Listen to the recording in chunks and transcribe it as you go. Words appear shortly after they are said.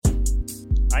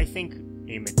I think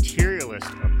a materialist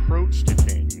approach to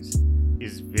things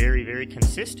is very, very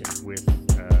consistent with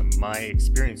my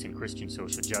experience in Christian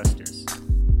social justice.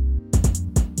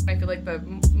 I feel like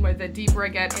the deeper I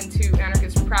get into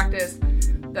anarchist practice,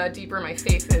 the deeper my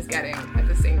faith is getting at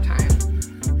the same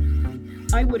time.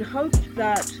 I would hope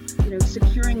that,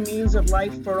 securing means of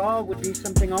life for all would be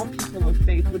something all people of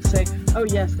faith would say, oh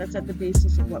yes, that's at the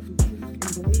basis of what we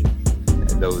believe.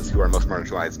 Those who are most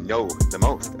marginalized know the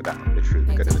most about the true,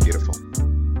 the good, and the beautiful.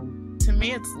 To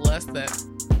me, it's less that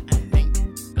I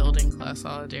think building class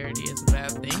solidarity is a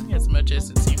bad thing, as much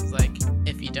as it seems like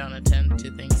if you don't attend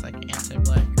to things like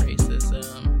anti-Black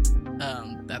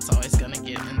racism, that's always going to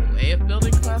get in the way of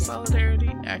building class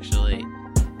solidarity, actually.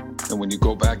 And when you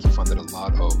go back, you find that a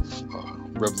lot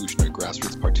of revolutionary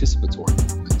grassroots participatory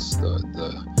movements,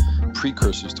 the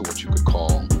precursors to what you could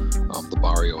call the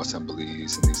barrio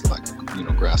assemblies and these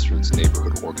grassroots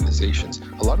neighborhood organizations,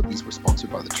 a lot of these were sponsored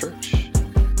by the church.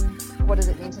 What does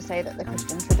it mean to say that the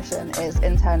Christian tradition is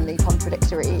internally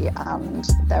contradictory and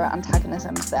there are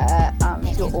antagonisms there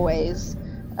and you're always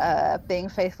being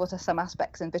faithful to some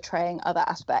aspects and betraying other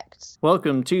aspects?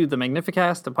 Welcome to The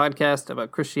Magnificast, a podcast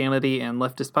about Christianity and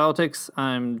leftist politics.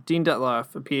 I'm Dean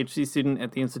Detloff, a PhD student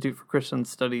at the Institute for Christian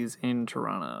Studies in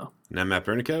Toronto. And I'm Matt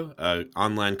Bernico, an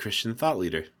online Christian thought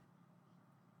leader.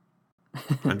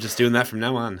 I'm just doing that from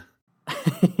now on.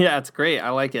 Yeah, it's great. I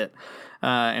like it.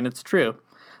 And it's true.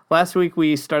 Last week,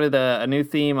 we started a new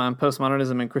theme on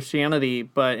postmodernism and Christianity,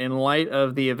 but in light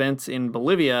of the events in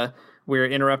Bolivia, we're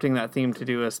interrupting that theme to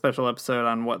do a special episode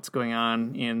on what's going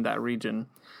on in that region.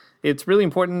 It's really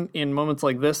important in moments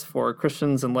like this for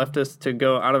Christians and leftists to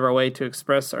go out of our way to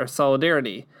express our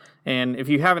solidarity. And if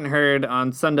you haven't heard,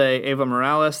 on Sunday, Evo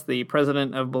Morales, the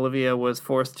president of Bolivia, was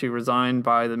forced to resign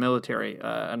by the military.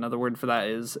 Another word for that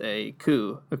is a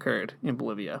coup occurred in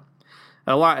Bolivia.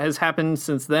 A lot has happened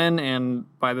since then, and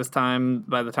by the time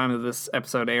that this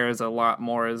episode airs, a lot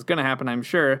more is going to happen, I'm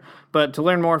sure. But to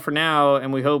learn more for now,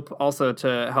 and we hope also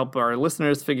to help our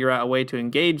listeners figure out a way to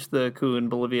engage the coup in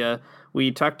Bolivia,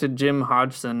 we talked to Jim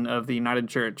Hodgson of the United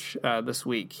Church this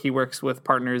week. He works with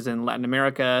partners in Latin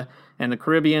America and the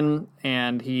Caribbean,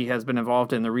 and he has been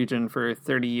involved in the region for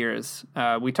 30 years.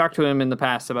 We talked to him in the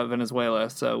past about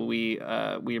Venezuela, so we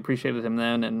appreciated him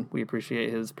then, and we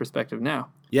appreciate his perspective now.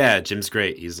 Yeah, Jim's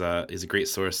great. He's a great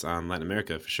source on Latin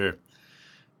America for sure,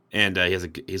 and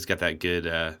he's got that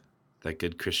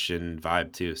good Christian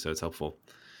vibe too, so it's helpful.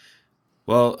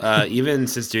 Well, even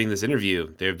since doing this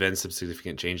interview, there have been some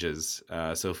significant changes.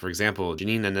 So, for example,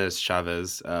 Janine Inez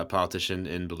Chavez, a politician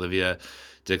in Bolivia,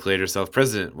 declared herself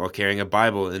president while carrying a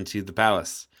Bible into the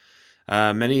palace.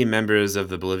 Many members of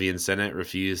the Bolivian Senate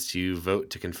refused to vote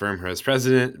to confirm her as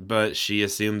president, but she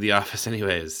assumed the office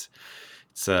anyways.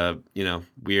 It's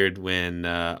weird when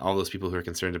all those people who are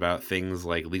concerned about things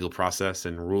like legal process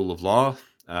and rule of law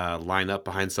line up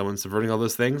behind someone subverting all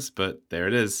those things, but there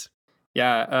it is.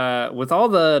 Yeah, with all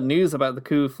the news about the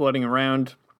coup floating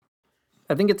around,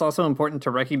 I think it's also important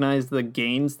to recognize the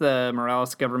gains the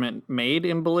Morales government made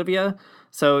in Bolivia.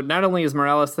 So not only is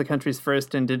Morales the country's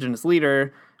first indigenous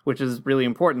leader, which is really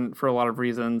important for a lot of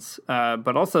reasons,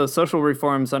 but also social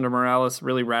reforms under Morales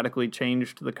really radically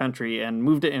changed the country and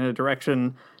moved it in a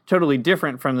direction totally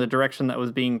different from the direction that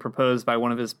was being proposed by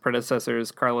one of his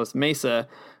predecessors, Carlos Mesa,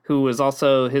 who was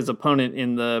also his opponent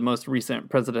in the most recent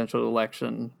presidential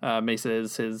election. Mesa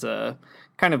is his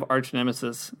kind of arch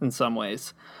nemesis in some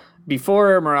ways.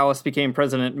 Before Morales became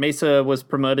president, Mesa was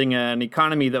promoting an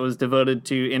economy that was devoted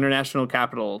to international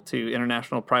capital, to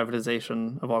international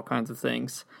privatization of all kinds of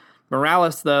things.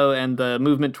 Morales, though, and the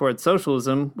movement towards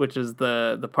socialism, which is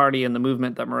the party and the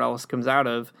movement that Morales comes out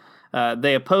of,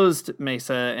 they opposed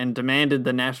Mesa and demanded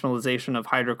the nationalization of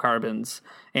hydrocarbons.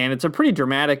 And it's a pretty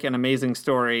dramatic and amazing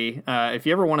story. If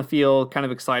you ever want to feel kind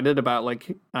of excited about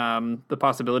the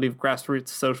possibility of grassroots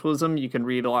socialism, you can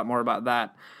read a lot more about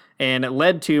that. And it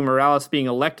led to Morales being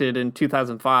elected in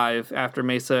 2005 after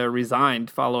Mesa resigned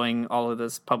following all of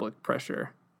this public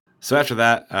pressure. So after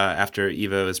that, after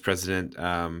Evo is president,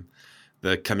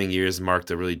 the coming years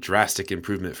marked a really drastic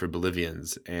improvement for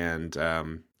Bolivians. And,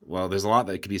 there's a lot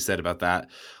that could be said about that.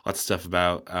 Lots of stuff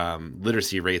about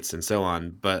literacy rates and so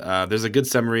on. But there's a good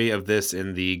summary of this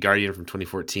in The Guardian from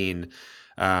 2014.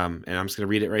 And I'm just going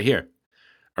to read it right here.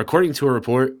 According to a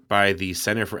report by the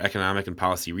Center for Economic and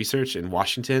Policy Research in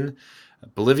Washington,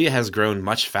 Bolivia has grown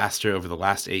much faster over the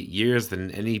last 8 years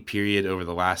than any period over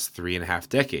the last 3.5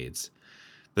 decades.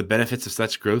 The benefits of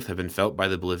such growth have been felt by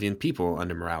the Bolivian people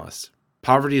under Morales.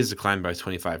 Poverty has declined by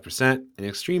 25%, and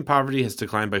extreme poverty has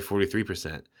declined by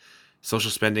 43%.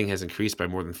 Social spending has increased by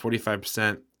more than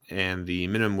 45%, and the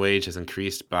minimum wage has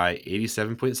increased by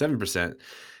 87.7%.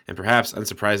 And perhaps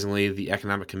unsurprisingly, the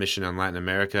Economic Commission on Latin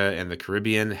America and the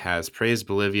Caribbean has praised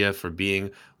Bolivia for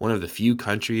being one of the few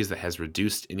countries that has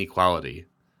reduced inequality.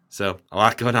 So a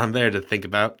lot going on there to think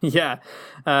about. Yeah,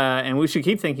 and we should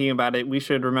keep thinking about it. We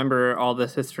should remember all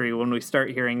this history when we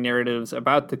start hearing narratives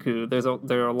about the coup.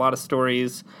 There are a lot of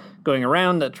stories going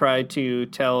around that try to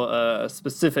tell a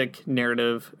specific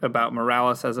narrative about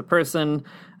Morales as a person,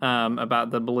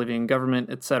 about the Bolivian government,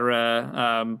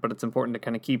 etc. But it's important to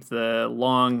kind of keep the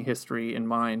long history in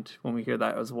mind when we hear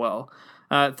that as well.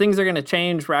 Things are going to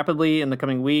change rapidly in the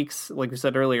coming weeks. Like we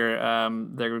said earlier,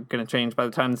 they're going to change by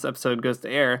the time this episode goes to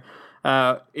air.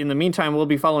 In the meantime, we'll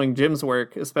be following Jim's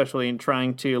work, especially in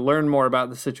trying to learn more about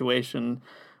the situation.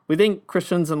 We think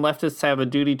Christians and leftists have a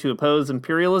duty to oppose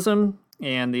imperialism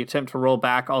and the attempt to roll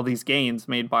back all these gains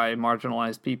made by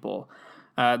marginalized people.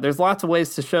 There's lots of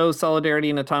ways to show solidarity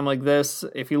in a time like this.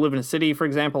 If you live in a city, for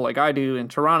example, like I do in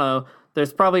Toronto,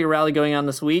 there's probably a rally going on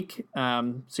this week,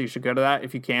 so you should go to that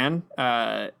if you can.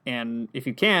 And if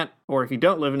you can't, or if you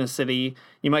don't live in a city,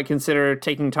 you might consider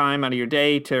taking time out of your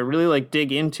day to really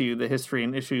dig into the history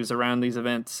and issues around these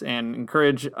events and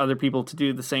encourage other people to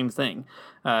do the same thing.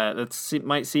 It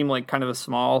might seem like kind of a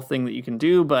small thing that you can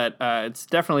do, but it's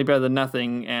definitely better than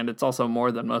nothing, and it's also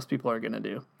more than most people are going to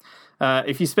do.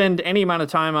 If you spend any amount of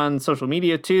time on social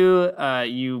media too,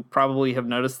 you probably have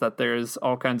noticed that there's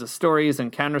all kinds of stories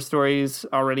and counter stories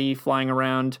already flying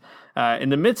around. In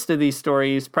the midst of these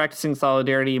stories, practicing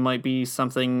solidarity might be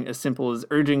something as simple as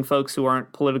urging folks who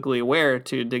aren't politically aware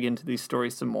to dig into these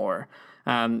stories some more.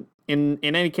 In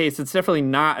any case, it's definitely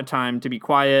not a time to be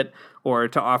quiet or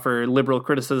to offer liberal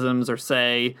criticisms or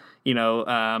say,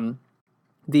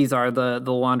 these are the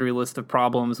laundry list of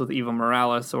problems with Evo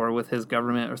Morales or with his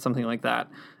government or something like that.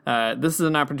 This is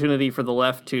an opportunity for the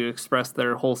left to express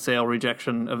their wholesale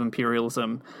rejection of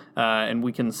imperialism, and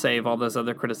we can save all those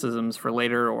other criticisms for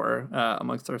later or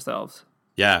amongst ourselves.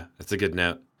 Yeah, that's a good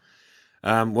note.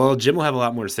 Well, Jim will have a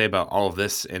lot more to say about all of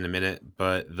this in a minute,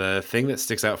 but the thing that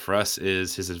sticks out for us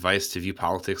is his advice to view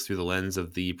politics through the lens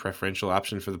of the preferential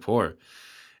option for the poor.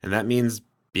 And that means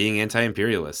being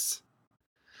anti-imperialists.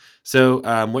 So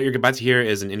what you're about to hear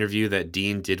is an interview that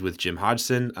Dean did with Jim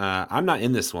Hodgson. I'm not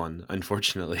in this one,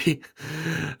 unfortunately.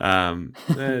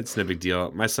 It's no big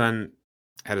deal. My son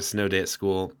had a snow day at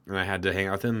school, and I had to hang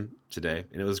out with him today,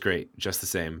 and it was great, just the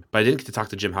same. But I didn't get to talk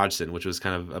to Jim Hodgson, which was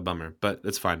kind of a bummer, but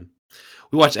that's fine.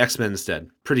 We watched X-Men instead.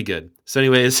 Pretty good. So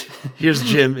anyways, here's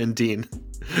Jim and Dean,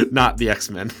 not the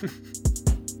X-Men.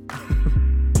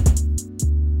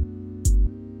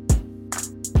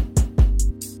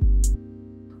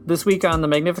 This week on the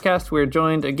Magnificast, we're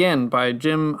joined again by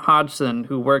Jim Hodgson,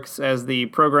 who works as the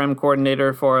program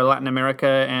coordinator for Latin America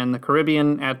and the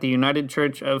Caribbean at the United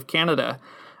Church of Canada.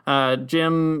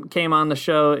 Jim came on the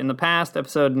show in the past,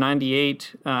 episode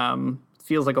 98,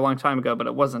 feels like a long time ago, but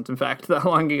it wasn't, in fact, that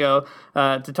long ago,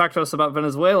 to talk to us about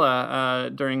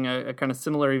Venezuela during a kind of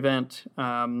similar event.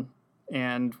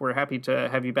 And we're happy to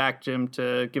have you back, Jim,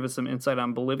 to give us some insight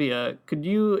on Bolivia. Could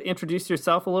you introduce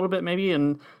yourself a little bit, maybe,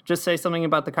 and just say something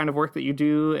about the kind of work that you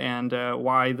do and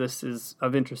why this is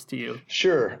of interest to you?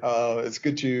 Sure. It's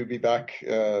good to be back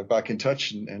in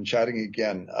touch and chatting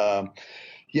again.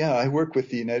 I work with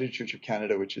the United Church of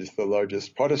Canada, which is the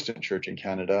largest Protestant church in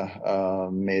Canada,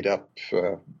 made up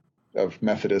of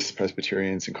Methodists,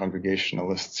 Presbyterians, and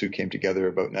Congregationalists who came together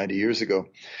about 90 years ago.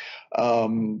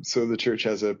 So the church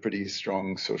has a pretty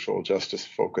strong social justice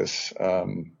focus,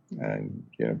 and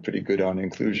pretty good on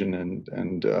inclusion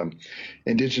and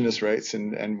indigenous rights.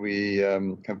 And we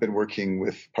have been working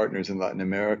with partners in Latin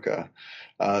America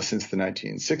since the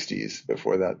 1960s.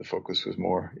 Before that, the focus was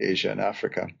more Asia and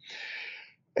Africa.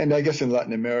 And I guess in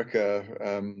Latin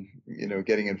America,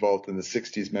 getting involved in the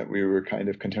 60s meant we were kind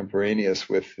of contemporaneous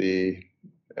with the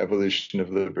evolution of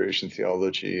liberation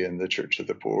theology and the Church of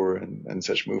the Poor and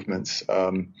such movements.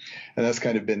 And that's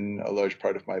kind of been a large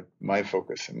part of my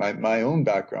focus. My own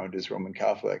background is Roman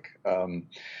Catholic.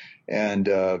 And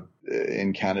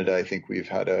in Canada, I think we've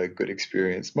had a good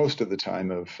experience most of the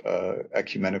time of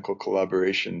ecumenical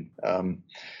collaboration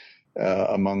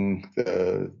among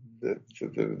the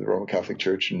Roman Catholic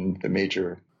Church and the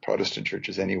major Protestant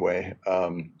churches anyway.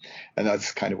 And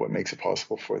that's kind of what makes it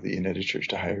possible for the United Church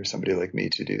to hire somebody like me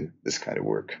to do this kind of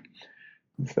work,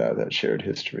 that shared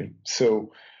history.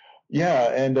 So,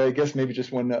 and I guess maybe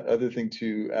just one other thing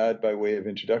to add by way of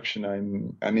introduction.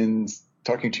 I'm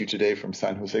talking to you today from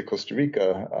San Jose, Costa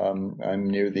Rica. I'm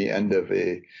near the end of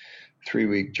a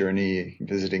 3-week journey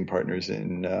visiting partners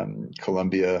in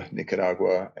Colombia,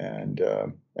 Nicaragua, and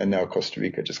now Costa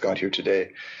Rica. Just got here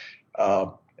today.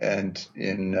 and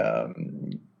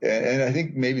I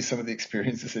think maybe some of the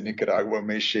experiences in Nicaragua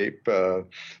may shape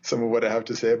some of what I have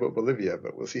to say about Bolivia,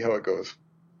 but we'll see how it goes.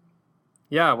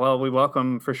 Yeah, well, we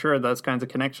welcome for sure those kinds of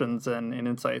connections and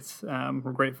insights.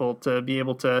 We're grateful to be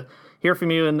able to hear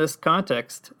from you in this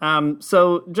context.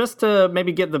 So just to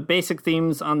maybe get the basic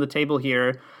themes on the table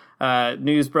here,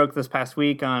 news broke this past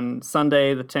week on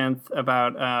Sunday the 10th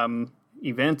about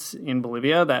events in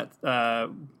Bolivia that,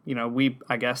 we,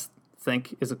 I guess,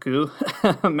 think is a coup.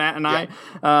 Matt and I.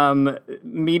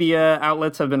 Media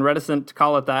outlets have been reticent to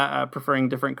call it that, preferring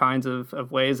different kinds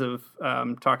of ways of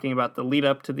talking about the lead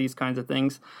up to these kinds of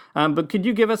things. But could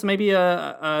you give us maybe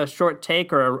a short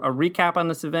take or a recap on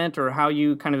this event, or how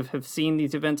you kind of have seen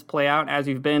these events play out as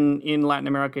you've been in Latin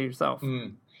America yourself?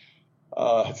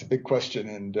 It's a big question,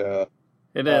 and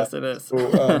it is.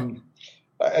 So,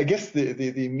 I guess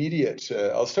the immediate,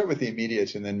 I'll start with the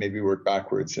immediate and then maybe work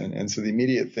backwards. And so the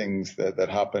immediate things that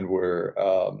happened were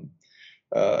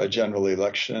a general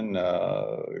election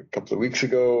a couple of weeks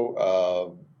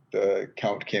ago. The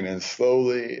count came in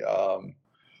slowly.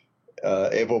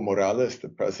 Evo Morales, the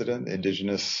president,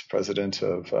 indigenous president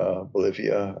of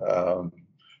Bolivia,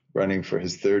 running for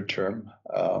his third term,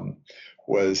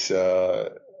 was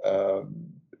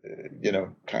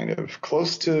kind of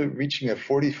close to reaching a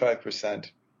 45%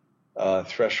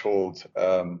 threshold,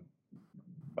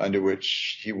 under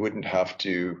which he wouldn't have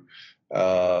to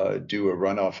do a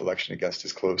runoff election against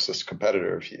his closest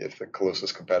competitor if the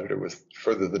closest competitor was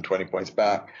further than 20 points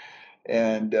back.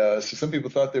 And so some people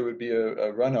thought there would be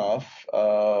a runoff,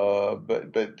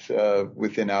 but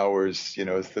within hours,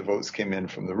 as the votes came in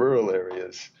from the rural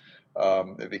areas,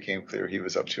 it became clear he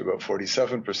was up to about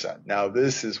 47%. Now,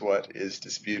 this is what is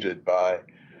disputed by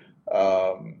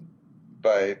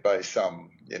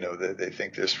some. They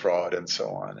think there's fraud and so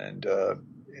on. And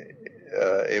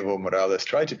Evo Morales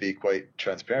tried to be quite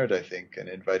transparent, I think, and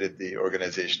invited the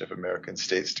Organization of American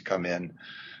States to come in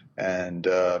and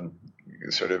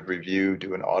sort of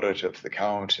do an audit of the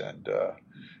count. And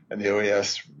the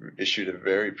OAS issued a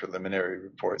very preliminary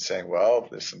report saying, well,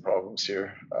 there's some problems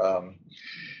here.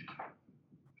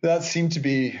 That seemed to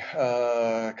be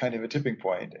kind of a tipping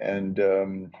point,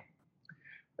 and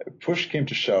push came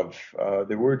to shove.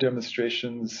 There were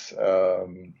demonstrations,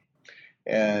 and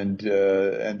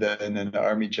then an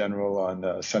army general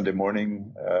on Sunday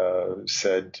morning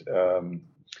said,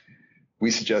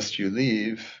 "We suggest you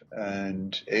leave."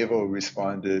 And Evo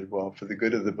responded, "Well, for the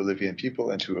good of the Bolivian people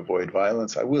and to avoid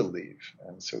violence, I will leave."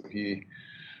 And so he.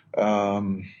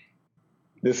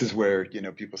 This is where,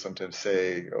 people sometimes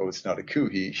say, oh, it's not a coup,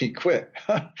 he quit.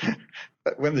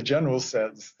 But when the general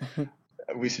says,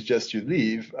 we suggest you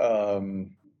leave,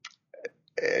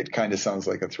 it kind of sounds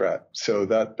like a threat. So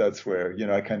that's where,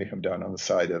 I kind of come down on the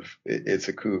side of it's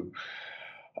a coup.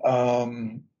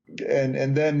 And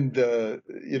then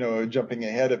jumping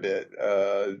ahead a bit,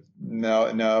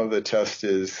 now the test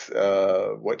is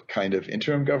what kind of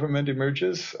interim government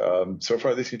emerges. So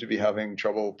far they seem to be having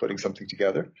trouble putting something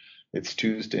together. It's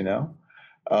Tuesday now.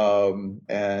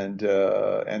 And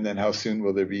then how soon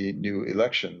will there be new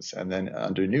elections? And then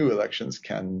under new elections,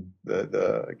 can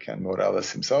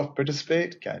Morales himself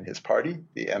participate? Can his party,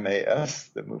 the MAS,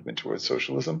 the Movement Towards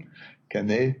Socialism, can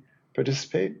they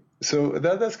participate? So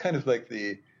that's kind of like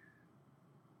the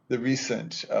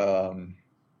recent,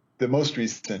 the most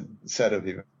recent set of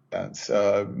events.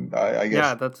 I guess.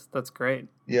 Yeah, that's great.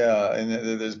 Yeah,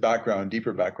 and there's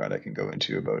deeper background I can go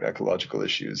into about ecological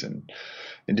issues and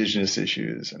indigenous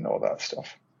issues and all that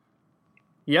stuff.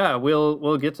 Yeah,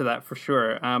 we'll get to that for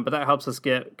sure. But that helps us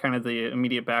get kind of the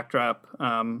immediate backdrop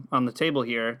on the table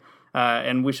here.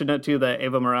 And we should note too that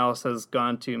Evo Morales has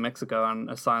gone to Mexico on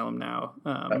asylum now.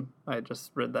 I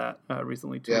just read that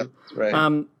recently too. Yeah,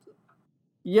 right.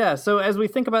 Yeah, so as we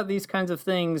think about these kinds of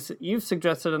things, you've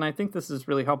suggested, and I think this is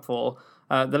really helpful,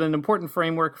 that an important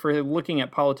framework for looking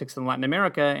at politics in Latin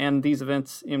America and these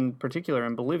events in particular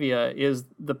in Bolivia is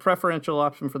the preferential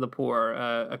option for the poor,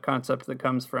 a concept that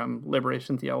comes from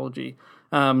liberation theology.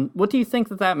 What do you think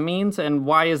that means, and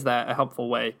why is that a helpful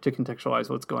way to contextualize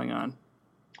what's going on?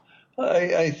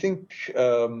 I think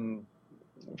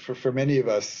for many of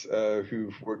us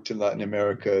who've worked in Latin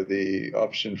America, the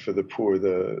option for the poor,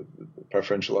 the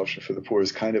preferential option for the poor,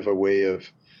 is kind of a way of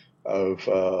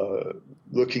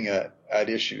looking at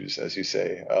issues, as you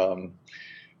say.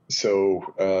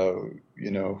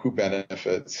 Who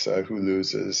benefits, who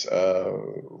loses,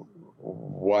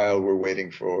 while we're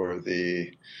waiting for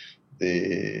the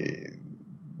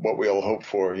what we all hope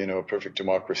for, perfect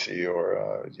democracy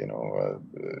or,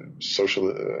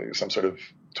 social, some sort of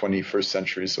 21st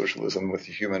century socialism with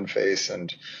a human face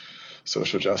and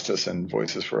social justice and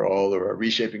voices for all, or a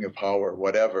reshaping of power,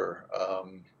 whatever,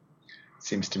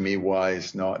 seems to me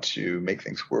wise not to make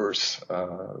things worse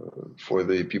for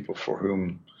the people for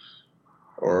whom,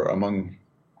 or among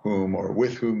whom, or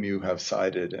with whom you have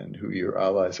sided and who your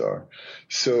allies are.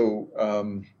 So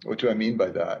what do I mean by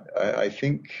that? I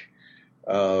think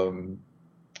in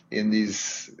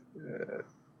these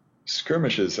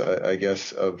skirmishes, I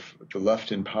guess, of the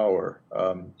left in power,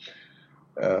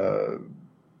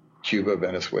 Cuba,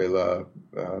 Venezuela,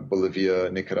 Bolivia,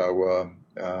 Nicaragua,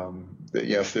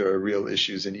 yes, there are real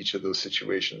issues in each of those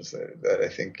situations that I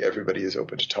think everybody is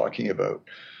open to talking about.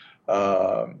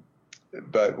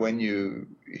 But when you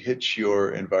hitch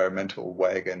your environmental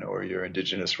wagon or your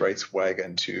indigenous rights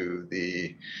wagon to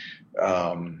the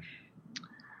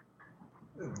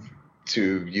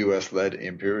to U.S.-led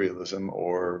imperialism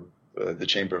or the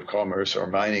Chamber of Commerce or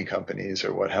mining companies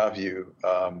or what have you,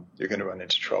 you're going to run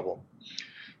into trouble.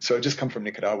 So I've just come from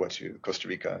Nicaragua to Costa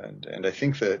Rica, and I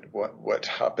think that what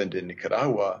happened in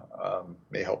Nicaragua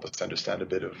may help us understand a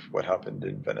bit of what happened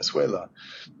in Venezuela.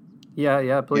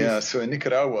 Yeah, please. Yeah, so in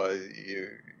Nicaragua,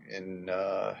 in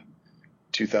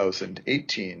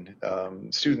 2018,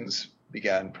 students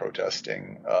began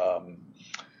protesting,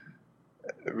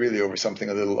 really over something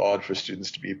a little odd for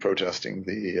students to be protesting,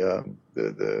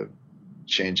 the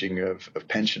changing of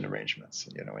pension arrangements.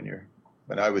 You know,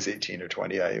 when I was 18 or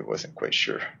 20, I wasn't quite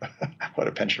sure what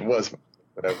a pension was,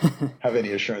 but I wouldn't have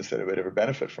any assurance that I would ever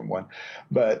benefit from one.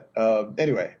 But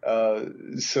anyway,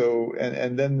 so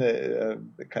and then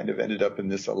it kind of ended up in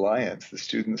this alliance, the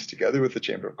students together with the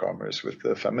Chamber of Commerce, with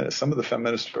the feminists, some of the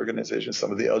feminist organizations,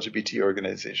 some of the LGBT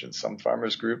organizations, some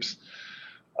farmers groups,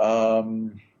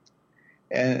 and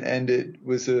it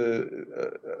was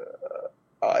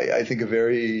I think a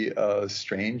very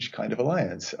strange kind of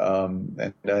alliance,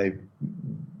 and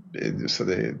so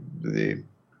the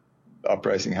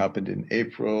uprising happened in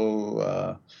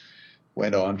April,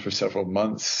 went on for several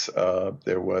months.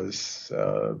 There was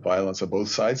violence on both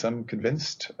sides, I'm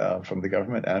convinced, from the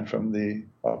government and from the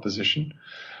opposition.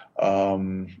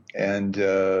 And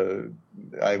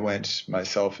I went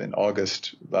myself in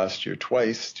August last year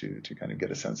twice to kind of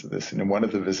get a sense of this. And in one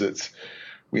of the visits,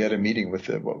 we had a meeting with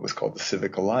what was called the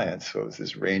Civic Alliance. So it was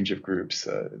this range of groups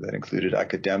that included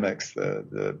academics,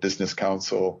 the Business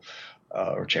Council,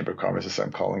 or Chamber of Commerce, as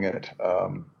I'm calling it,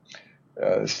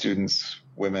 students,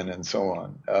 women, and so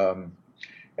on.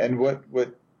 And what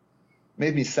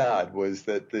made me sad was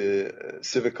that the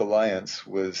Civic Alliance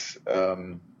was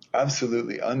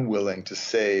absolutely unwilling to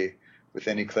say with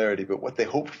any clarity but what they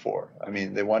hoped for. I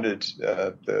mean, they wanted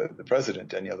the president,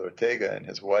 Daniel Ortega, and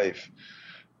his wife,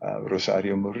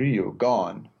 Rosario Murillo,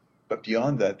 gone. But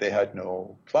beyond that, they had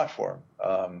no platform.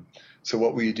 So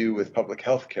what will you do with public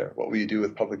health care? What will you do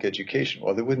with public education?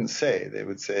 Well, they wouldn't say. They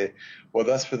would say, well,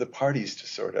 that's for the parties to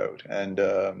sort out. And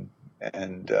to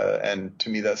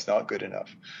me, that's not good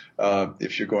enough.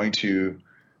 If you're going to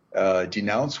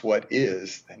denounce what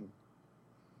is, then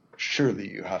surely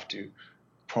you have to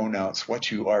pronounce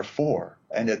what you are for.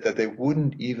 And that they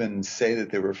wouldn't even say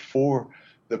that they were for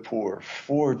the poor,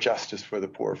 for justice for the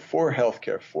poor, for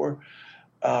healthcare, for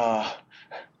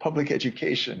public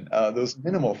education, those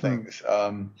minimal things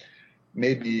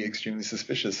made me extremely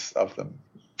suspicious of them.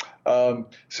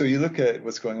 So you look at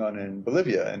what's going on in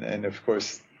Bolivia, and of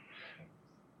course,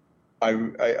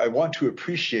 I want to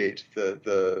appreciate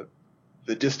the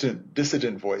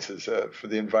dissident voices for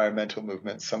the environmental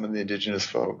movement, some of the indigenous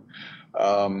folk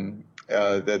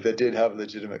that did have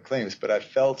legitimate claims. But I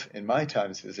felt in my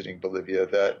times visiting Bolivia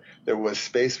that there was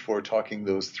space for talking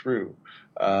those through.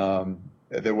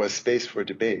 There was space for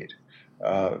debate.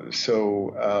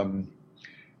 So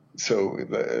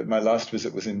my last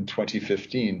visit was in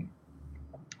 2015.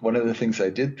 One of the things I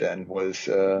did then was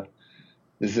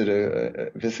visit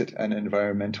an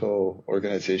environmental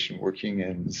organization working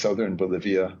in southern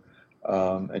Bolivia,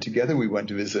 and together we went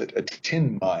to visit a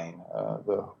tin mine,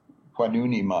 the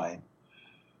Huanuni mine,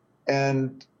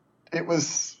 and it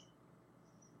was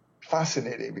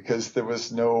fascinating because there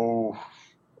was no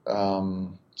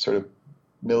sort of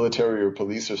military or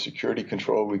police or security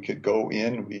control. We could go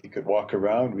in, we could walk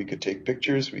around, we could take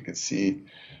pictures, we could see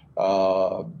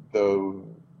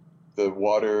the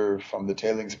water from the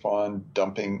tailings pond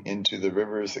dumping into the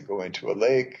rivers that go into a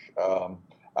lake,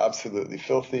 absolutely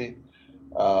filthy.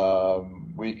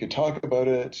 We could talk about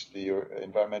it. The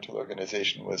environmental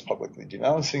organization was publicly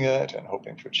denouncing it and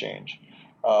hoping for change.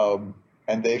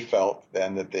 And they felt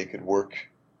then that they could work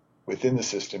within the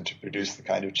system to produce the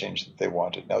kind of change that they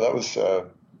wanted. Now, that was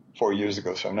 4 years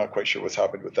ago, so I'm not quite sure what's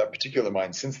happened with that particular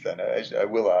mine since then. I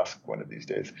will ask one of these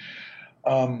days.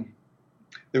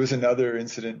 there was another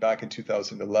incident back in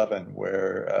 2011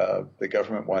 where the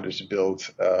government wanted to build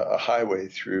a highway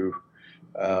through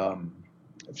an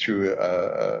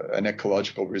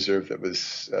ecological reserve that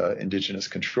was indigenous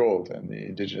controlled, and the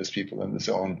indigenous people in the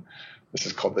zone, this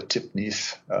is called the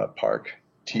Tipnis Park,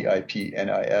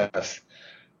 Tipnis,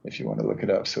 if you want to look it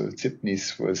up. So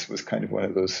Tipnis was kind of one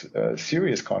of those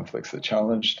serious conflicts that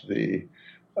challenged the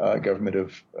government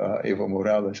of Evo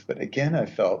Morales. But again, I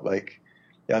felt like,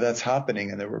 yeah, that's happening,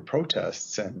 and there were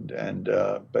protests,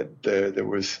 but there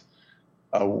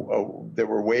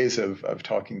were ways of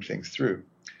talking things through.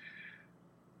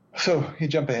 So you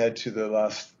jump ahead to the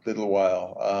last little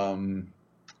while.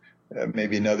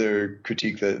 Maybe another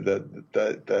critique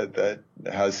that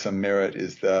has some merit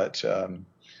is that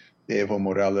the Evo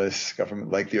Morales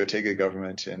government, like the Ortega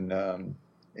government in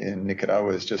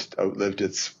Nicaragua, has just outlived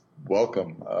its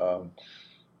welcome.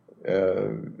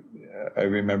 I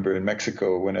remember in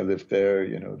Mexico when I lived there,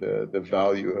 the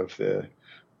value of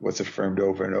what's affirmed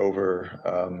over and over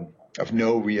of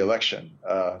no re-election,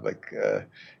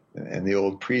 in the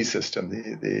old PRI system,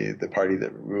 the party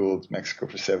that ruled Mexico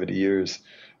for 70 years,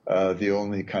 the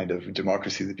only kind of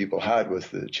democracy that people had was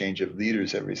the change of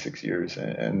leaders every 6 years.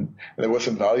 And there was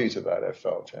some value to that, I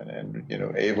felt. And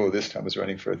Evo this time was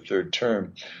running for a third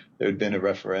term. There had been a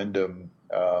referendum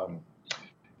in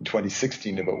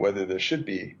 2016 about whether there should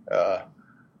be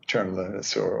term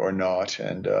limits or not.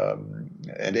 And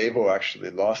Evo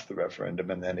actually lost the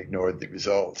referendum and then ignored the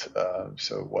result.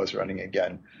 So it was running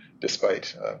again,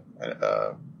 despite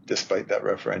that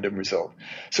referendum result.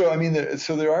 So I mean,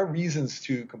 there are reasons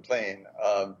to complain.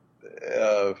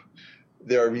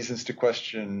 There are reasons to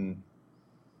question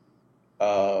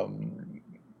the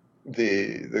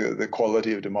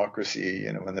quality of democracy,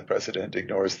 when the president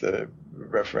ignores the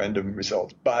referendum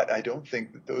result. But I don't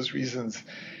think that those reasons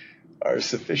are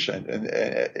sufficient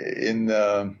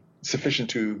and sufficient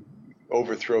to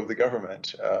overthrow the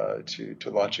government, to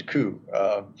launch a coup,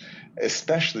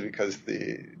 especially because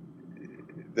the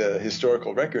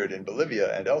historical record in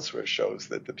Bolivia and elsewhere shows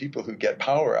that the people who get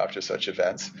power after such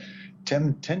events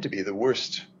tend to be the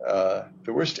worst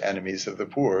enemies of the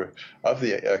poor, of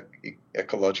the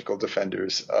ecological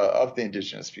defenders, of the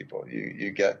indigenous people.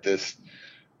 You get this,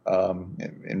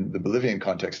 in the Bolivian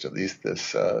context at least, this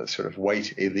sort of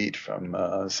white elite from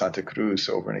Santa Cruz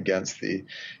over and against the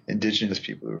indigenous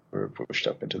people who were pushed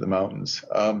up into the mountains.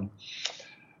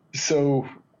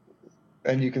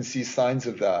 And you can see signs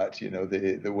of that,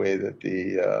 the way that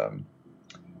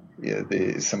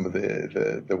some of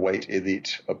the white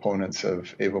elite opponents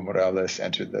of Evo Morales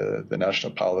entered the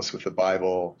National Palace with the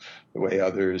Bible, the way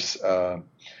others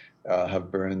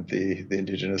have burned the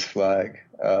indigenous flag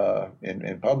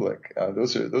in public.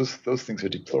 Those things are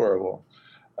deplorable.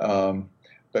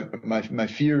 But my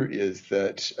fear is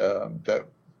that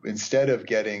instead of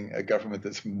getting a government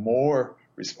that's more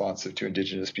responsive to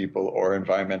indigenous people or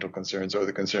environmental concerns or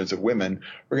the concerns of women,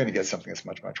 we're going to get something that's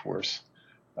much, much worse.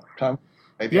 Tom?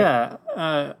 Maybe? Yeah.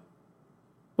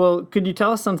 Well, could you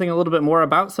tell us something a little bit more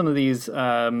about some of these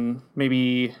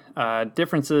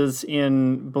differences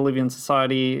in Bolivian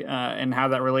society and how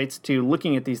that relates to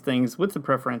looking at these things with the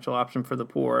preferential option for the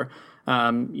poor?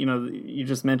 You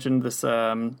just mentioned this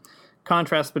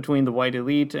contrast between the white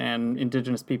elite and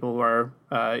indigenous people who are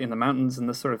in the mountains and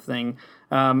this sort of thing.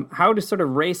 How do sort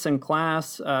of race and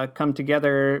class come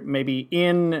together maybe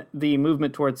in the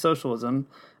movement towards socialism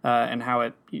and how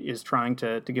it is trying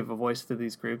to give a voice to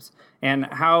these groups? And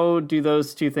how do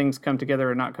those two things come together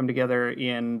or not come together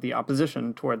in the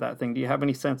opposition toward that thing? Do you have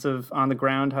any sense of on the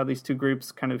ground how these two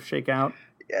groups kind of shake out?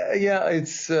 Yeah,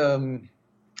 it's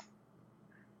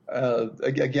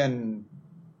again,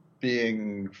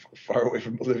 being far away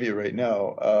from Bolivia right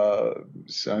now,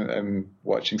 so I'm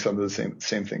watching some of the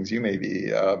same things you may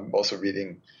be. Also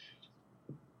reading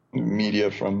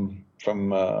media from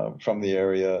the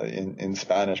area in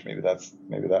Spanish. Maybe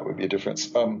that would be a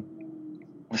difference.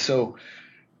 So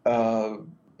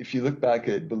if you look back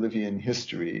at Bolivian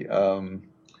history,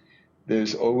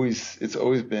 it's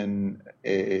always been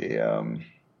a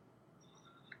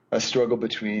struggle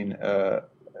between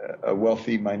a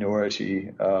wealthy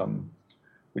minority,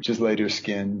 which is lighter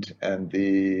skinned, and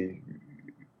the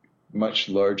much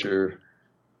larger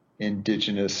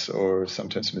indigenous or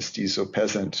sometimes mestizo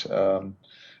peasant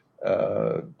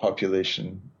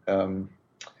population.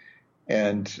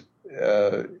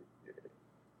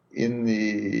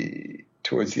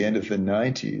 Towards the end of the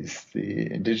 90s,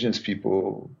 the indigenous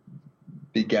people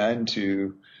began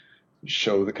to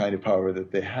show the kind of power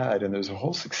that they had, and there was a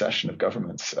whole succession of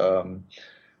governments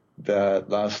that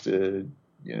lasted,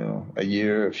 a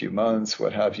year, a few months,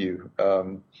 what have you,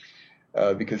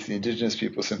 because the indigenous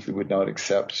people simply would not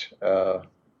accept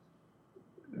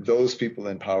those people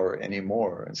in power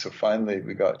anymore. And so finally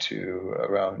we got to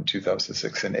around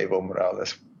 2006 and Evo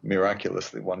Morales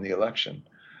miraculously won the election.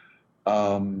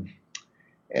 And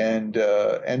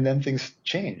then things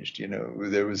changed.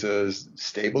 There was a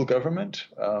stable government.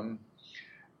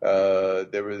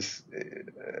 There was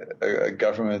a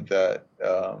government that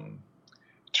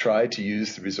tried to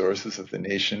use the resources of the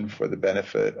nation for the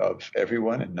benefit of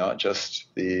everyone and not just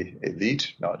the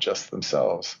elite, not just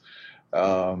themselves.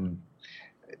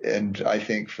 And I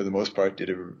think for the most part did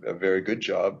a very good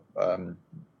job.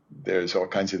 There's all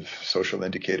kinds of social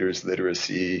indicators,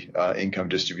 literacy, income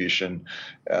distribution,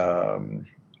 that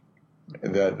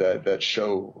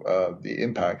show the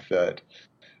impact that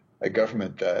a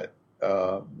government that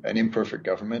an imperfect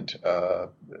government, the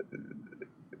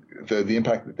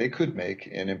impact that they could make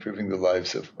in improving the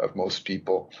lives of most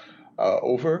people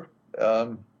over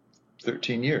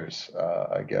 13 years,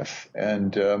 I guess.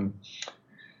 And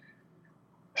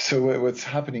so what's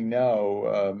happening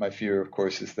now, my fear, of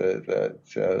course, is that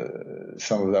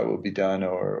some of that will be done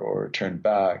or turned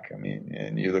back. I mean,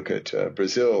 and you look at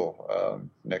Brazil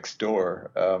next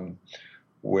door,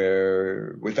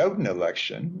 where without an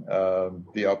election,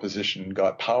 the opposition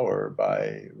got power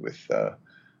with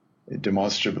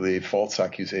demonstrably false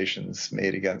accusations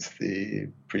made against the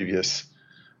previous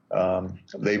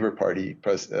Labour Party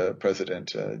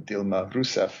president, Dilma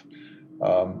Rousseff,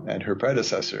 and her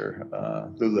predecessor,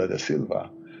 Lula da Silva.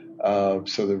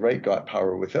 So the right got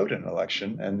power without an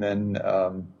election and then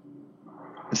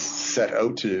set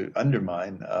out to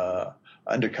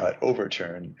undercut,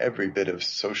 overturn every bit of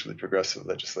socially progressive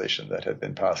legislation that had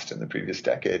been passed in the previous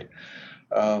decade.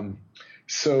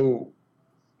 So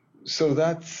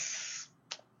that's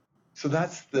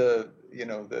the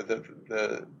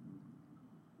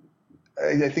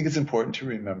I think it's important to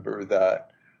remember that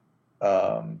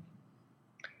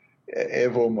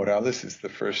Evo Morales is the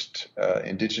first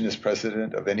indigenous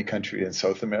president of any country in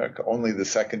South America, only the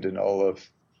second in all of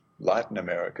Latin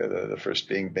America, the first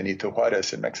being Benito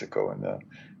Juarez in Mexico in the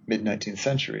mid-19th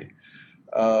century.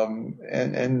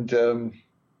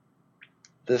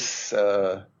 This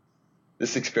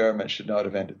experiment should not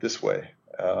have ended this way.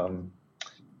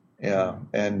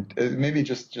 And maybe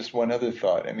just one other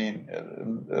thought. I mean,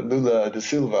 Lula da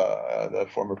Silva, the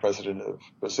former president of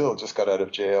Brazil, just got out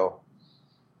of jail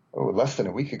less than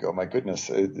a week ago. My goodness,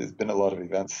 there's been a lot of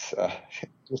events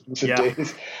just recent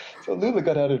days. So Lula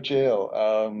got out of jail.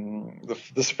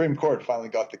 The Supreme Court finally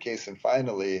got the case and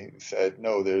finally said,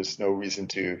 no, there's no reason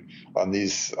to, on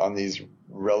these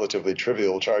relatively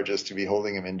trivial charges, to be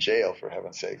holding him in jail, for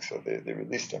heaven's sake. So they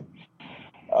released him.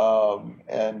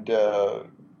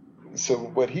 So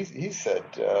what he said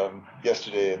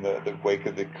yesterday in the wake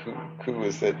of the coup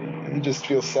is that he just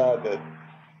feels sad that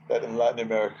in Latin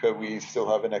America we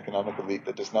still have an economic elite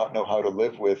that does not know how to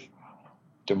live with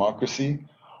democracy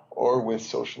or with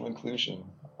social inclusion,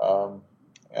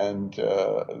 and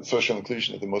social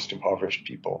inclusion of the most impoverished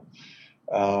people.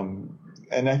 And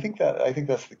I think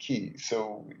that's the key.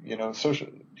 So,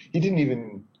 he didn't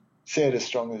even say it as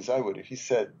strongly as I would. If he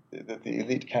said that the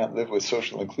elite can't live with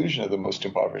social inclusion of the most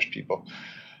impoverished people,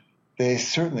 they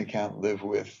certainly can't live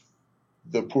with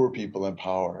the poor people in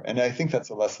power. And I think that's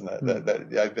a lesson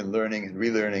that I've been learning and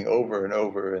relearning over and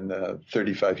over in the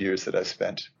 35 years that I've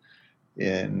spent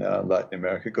in Latin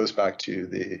America. It goes back to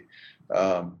the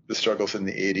struggles in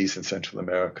the 80s in Central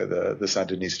America, the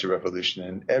Sandinista revolution,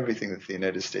 and everything that the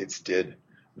United States did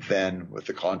then with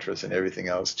the Contras and everything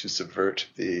else to subvert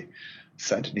the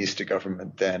Sandinista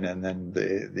government then, and then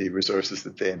the resources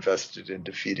that they invested in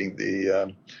defeating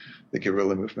the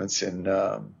guerrilla movements in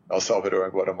El Salvador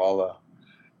and Guatemala.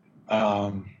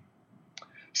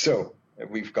 So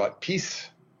we've got peace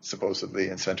supposedly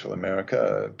in Central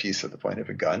America, peace at the point of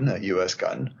a gun, a U.S.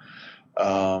 gun.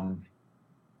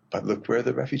 But look where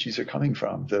the refugees are coming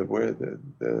from, where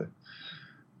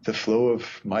the flow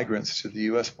of migrants to the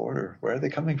U.S. border. Where are they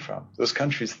coming from? Those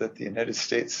countries that the United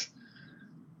States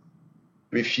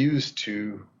refused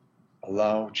to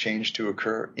allow change to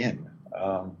occur in.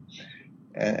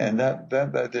 And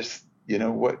that this,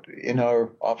 what in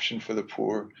our option for the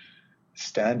poor,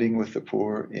 standing with the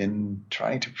poor in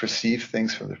trying to perceive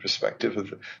things from the perspective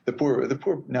of the poor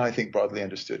now I think broadly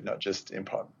understood, not just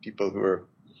people who are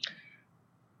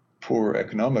poor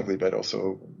economically, but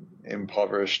also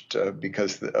impoverished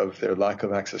because of their lack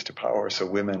of access to power. So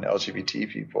women, LGBT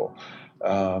people,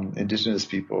 indigenous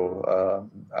people,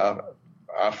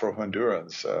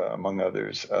 Afro-Hondurans, among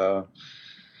others, the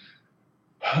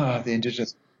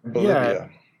indigenous Bolivia.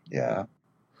 Yeah.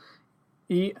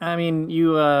 I mean,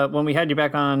 you when we had you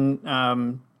back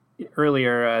on,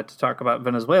 earlier to talk about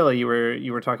Venezuela, you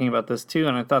were talking about this too,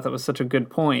 and I thought that was such a good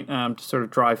point to sort of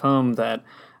drive home that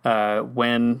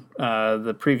when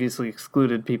the previously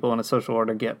excluded people in a social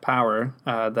order get power,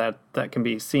 that can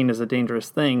be seen as a dangerous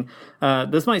thing.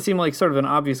 This might seem like sort of an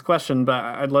obvious question, but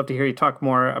I'd love to hear you talk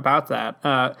more about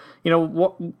that.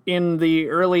 In the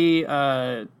early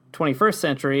 21st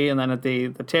century, and then at the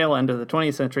tail end of the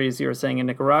 20th century, as you were saying, in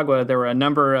Nicaragua, there were a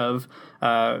number of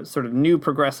sort of new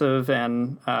progressive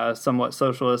and somewhat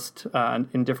socialist,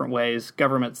 in different ways,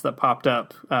 governments that popped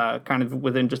up kind of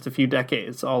within just a few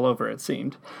decades all over, it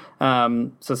seemed.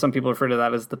 So some people refer to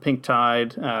that as the pink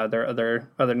tide. There are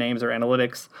other names or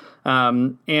analytics.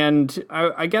 And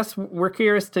I guess we're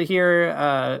curious to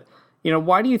hear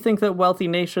why do you think that wealthy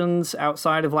nations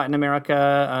outside of Latin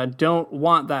America don't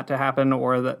want that to happen,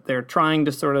 or that they're trying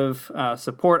to sort of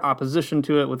support opposition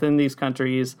to it within these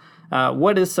countries?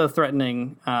 What is so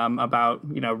threatening about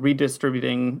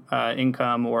redistributing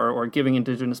income or giving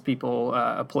indigenous people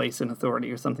a place in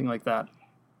authority or something like that?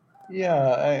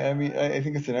 Yeah, I mean, I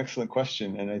think it's an excellent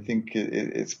question, and I think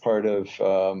it's part of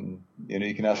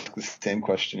you can ask the same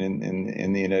question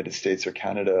in the United States or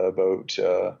Canada about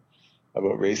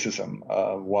racism.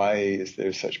 Why is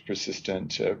there such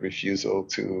persistent refusal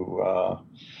to,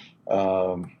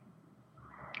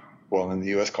 in the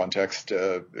U.S. context,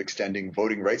 extending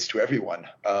voting rights to everyone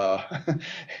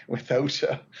without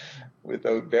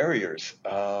barriers,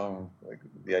 like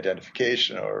the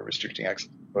identification or restricting access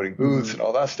to voting booths and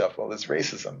all that stuff? Well, it's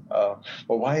racism.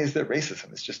 Why is there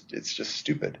racism? It's just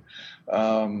stupid.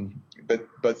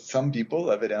 But some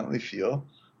people evidently feel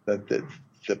that the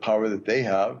power that they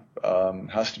have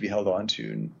has to be held on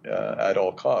to at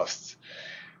all costs.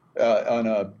 On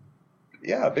a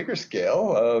bigger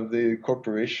scale, the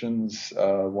corporations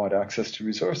want access to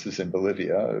resources in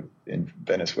Bolivia, in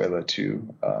Venezuela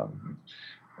too.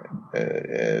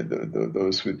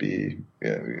 Those would be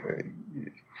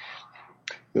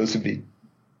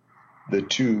the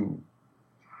two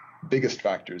biggest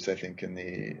factors, I think, in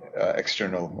the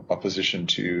external opposition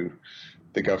to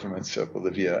the governments of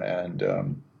Bolivia and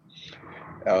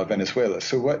Venezuela.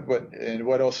 So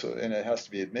what also, and it has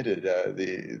to be admitted,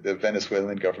 the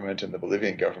Venezuelan government and the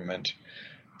Bolivian government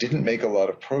didn't make a lot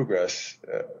of progress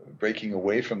breaking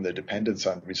away from the dependence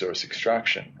on resource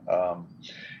extraction.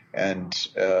 And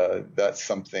that's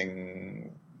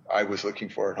something I was looking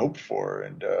for and hoped for,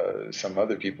 and some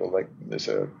other people, like there's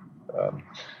a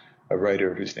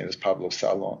writer whose name is Pablo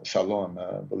Salon,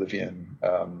 a Bolivian,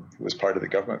 who was part of the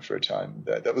government for a time.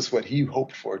 That was what he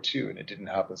hoped for too, and it didn't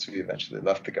happen. So he eventually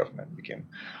left the government and became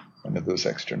one of those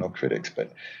external critics.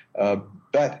 But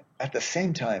at the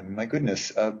same time, my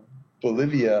goodness,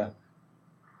 Bolivia,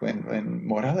 when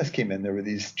Morales came in, there were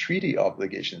these treaty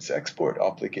obligations, export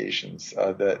obligations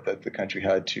that the country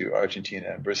had to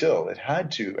Argentina and Brazil. It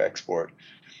had to export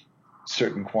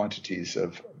certain quantities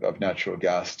of natural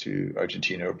gas to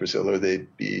Argentina or Brazil, or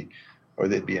they'd be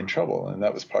in trouble. And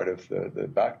that was part of the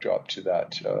backdrop to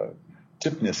that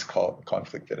Tipnis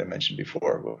conflict that I mentioned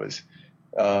before. Was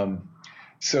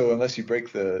so unless you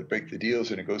break the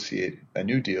deals or negotiate a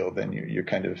new deal, then you're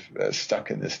kind of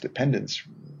stuck in this dependence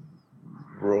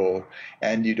role,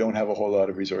 and you don't have a whole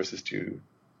lot of resources to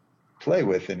play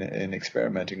with in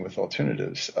experimenting with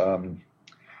alternatives.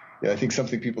 I think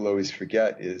something people always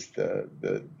forget is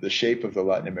the shape of the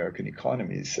Latin American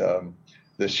economies,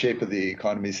 the shape of the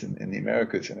economies in the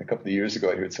Americas. And a couple of years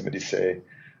ago, I heard somebody say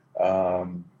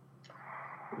that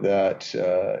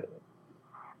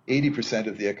 80%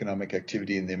 of the economic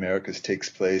activity in the Americas takes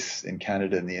place in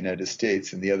Canada and the United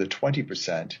States, and the other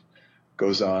 20%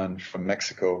 goes on from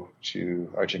Mexico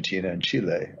to Argentina and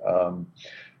Chile.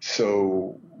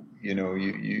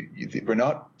 We're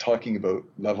not talking about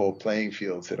level playing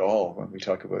fields at all when we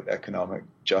talk about economic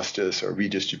justice or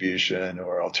redistribution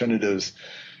or alternatives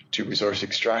to resource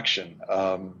extraction.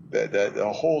 That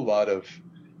a whole lot of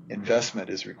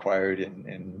investment is required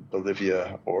in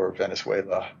Bolivia or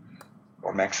Venezuela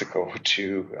or Mexico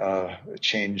to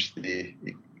change the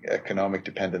economic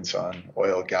dependence on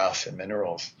oil, gas, and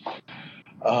minerals.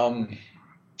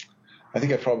 I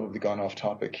think I've probably gone off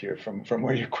topic here from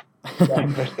where you're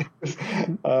going.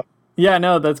 Yeah,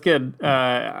 no, that's good.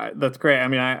 That's great. I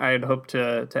mean, I had hoped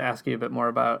to ask you a bit more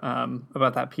about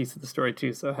that piece of the story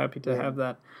too. So happy to have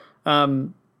that.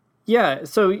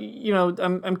 So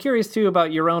I'm curious too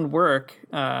about your own work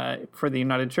for the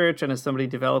United Church and as somebody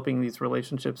developing these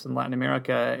relationships in Latin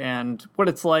America, and what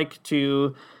it's like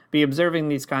to be observing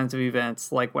these kinds of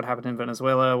events, like what happened in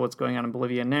Venezuela, what's going on in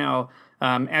Bolivia now,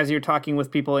 as you're talking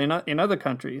with people in other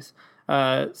countries.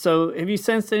 So have you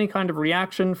sensed any kind of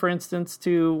reaction, for instance,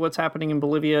 to what's happening in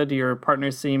Bolivia? Do your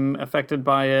partners seem affected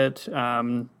by it?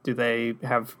 Do they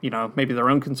have, maybe their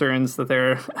own concerns that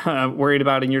they're worried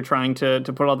about, and you're trying to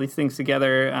put all these things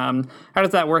together? How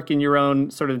does that work in your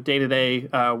own sort of day-to-day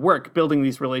work, building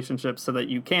these relationships so that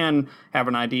you can have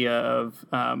an idea of,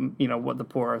 what the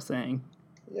poor are saying?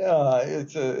 Yeah,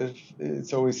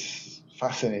 it's always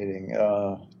fascinating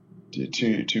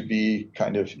to be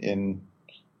kind of in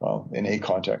a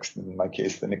context, in my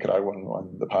case, the Nicaraguan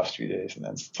one, the past few days, and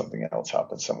then something else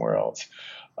happened somewhere else.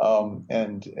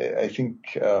 And I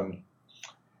think,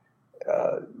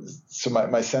 so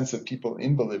my sense of people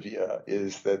in Bolivia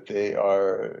is that they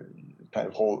are kind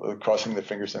of crossing their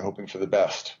fingers and hoping for the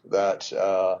best.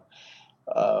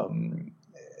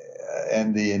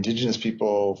 And the indigenous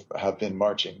people have been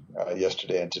marching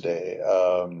yesterday and today.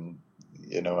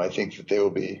 I think that they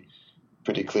will be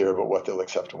pretty clear about what they'll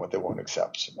accept and what they won't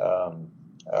accept.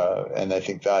 And I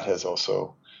think that has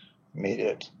also made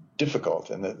it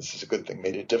difficult, and this is a good thing,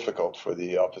 made it difficult for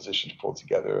the opposition to pull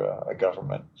together a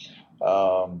government.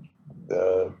 So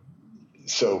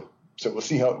we'll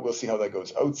see how that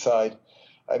goes. Outside,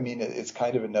 I mean, it's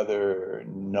kind of another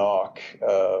knock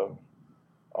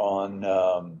on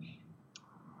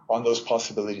those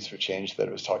possibilities for change that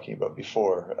I was talking about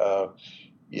before.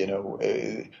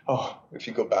 If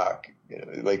you go back,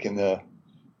 like in the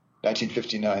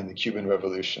 1959, the Cuban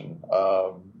Revolution,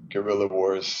 guerrilla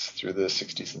wars through the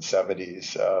 60s and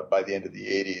 70s, by the end of the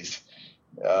 80s,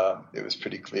 it was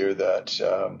pretty clear that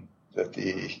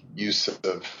the use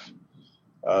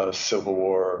of civil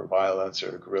war violence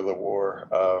or guerrilla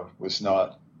war was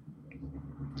not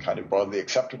kind of broadly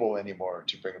acceptable anymore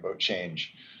to bring about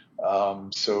change.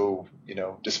 So,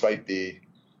 despite the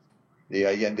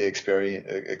Allende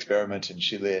experiment in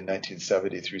Chile in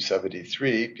 1970 through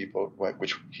 73,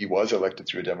 which he was elected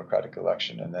through a democratic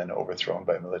election and then overthrown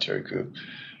by a military coup.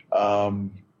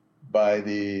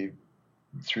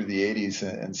 Through the 80s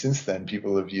and since then,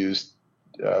 people have used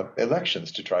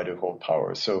elections to try to hold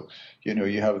power. So,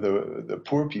 you have the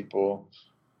poor people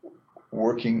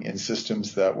working in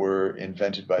systems that were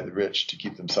invented by the rich to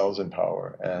keep themselves in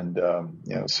power. And,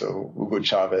 so Hugo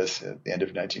Chavez at the end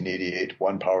of 1988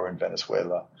 won power in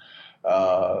Venezuela.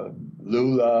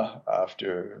 Lula da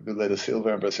Silva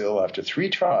in Brazil, after three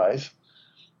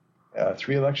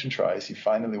election tries, he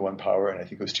finally won power, and I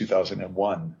think it was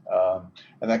 2001.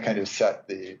 And that kind of set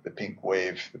the pink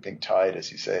wave, the pink tide,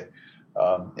 as you say,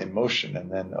 in motion.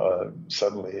 And then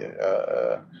suddenly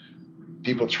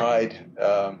people tried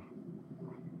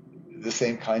the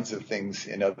same kinds of things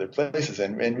in other places.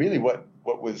 And really what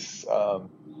was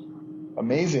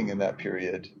amazing in that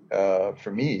period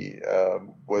for me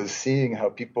was seeing how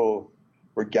people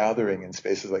were gathering in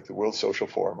spaces like the World Social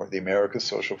Forum or the Americas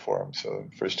Social Forum, so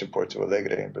first in Porto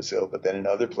Alegre in Brazil, but then in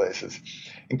other places,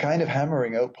 and kind of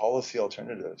hammering out policy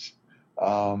alternatives.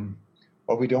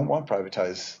 Well, we don't want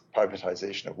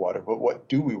privatization of water, but what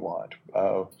do we want?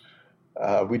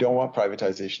 We don't want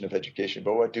privatization of education,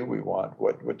 but what do we want?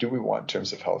 What do we want in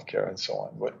terms of healthcare and so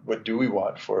on? What do we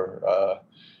want for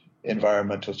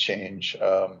environmental change?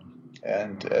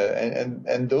 And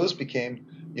those became,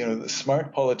 the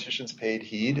smart politicians paid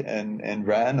heed and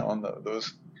ran on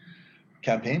those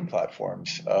campaign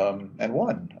platforms and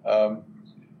won.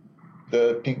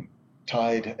 The pink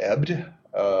tide ebbed,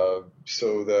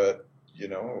 so that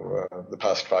the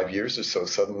past 5 years or so,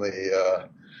 suddenly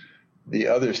the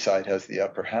other side has the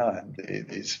upper hand.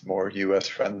 These more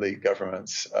U.S.-friendly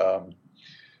governments.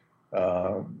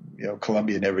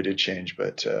 Colombia never did change,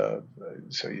 but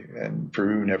and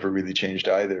Peru never really changed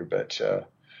either. But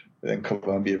then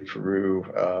Colombia, Peru,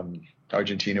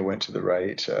 Argentina went to the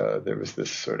right. There was this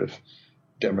sort of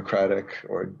democratic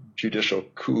or judicial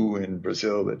coup in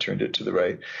Brazil that turned it to the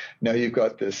right. Now you've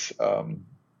got this.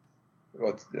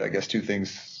 I guess two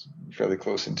things fairly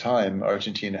close in time.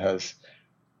 Argentina has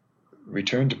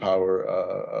returned to power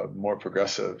a more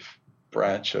progressive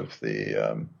branch of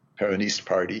the Peronist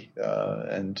party,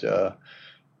 and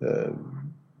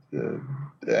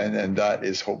that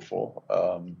is hopeful.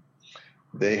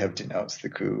 They have denounced the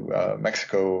coup.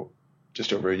 Mexico,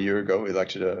 just over a year ago,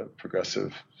 elected a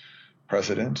progressive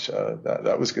president.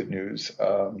 That was good news.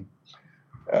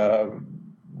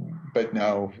 But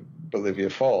now Bolivia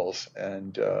falls,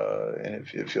 and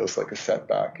it feels like a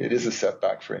setback. It is a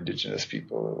setback for indigenous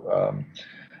people,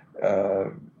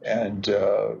 and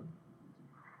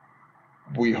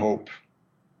we hope,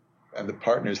 and the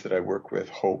partners that I work with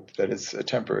hope, that it's a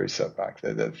temporary setback,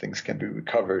 that things can be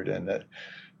recovered, and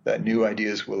that new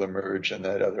ideas will emerge, and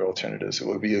that other alternatives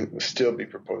will still be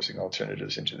proposing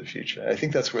alternatives into the future. And I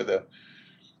think that's where the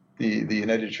the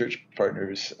United Church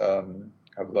partners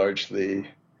have largely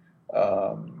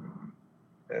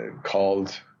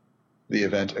called the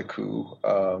event a coup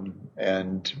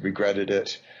and regretted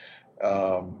it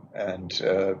and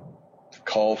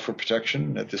call for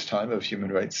protection at this time of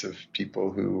human rights of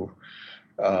people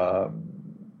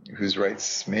whose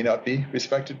rights may not be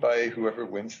respected by whoever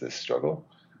wins this struggle.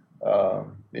 The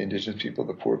indigenous people,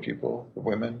 the poor people, the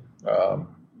women,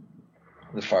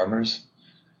 the farmers.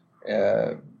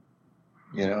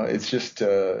 It's just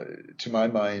to my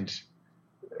mind,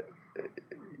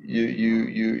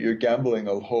 you're gambling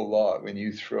a whole lot when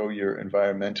you throw your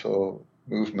environmental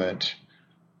movement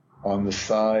on the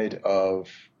side of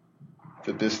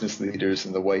the business leaders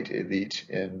and the white elite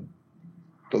in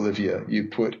Bolivia. You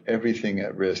put everything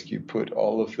at risk. You put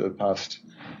all of the past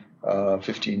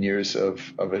 15 years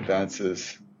of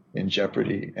advances in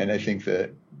jeopardy. And I think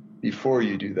that before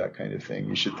you do that kind of thing,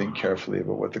 you should think carefully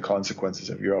about what the consequences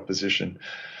of your opposition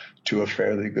to a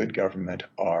fairly good government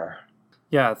are.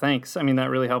 Yeah, thanks. I mean, that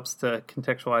really helps to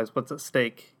contextualize what's at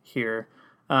stake here.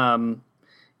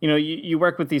 You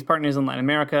work with these partners in Latin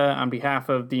America on behalf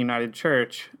of the United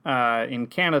Church in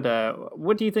Canada.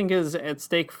 What do you think is at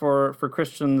stake for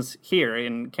Christians here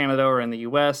in Canada or in the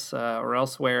U.S. Or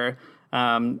elsewhere?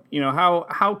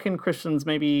 How can Christians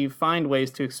maybe find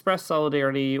ways to express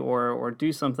solidarity or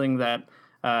do something that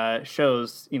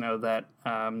shows, that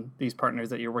these partners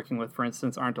that you're working with, for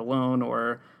instance, aren't alone,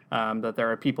 or that there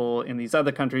are people in these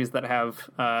other countries that have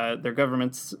their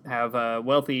governments have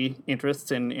wealthy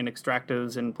interests in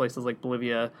extractives in places like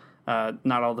Bolivia.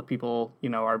 Not all the people,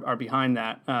 are behind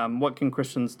that. What can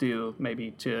Christians do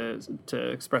maybe to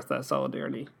express that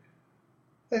solidarity?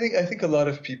 I think a lot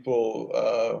of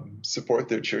people support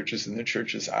their churches and their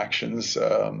churches' actions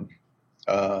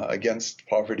against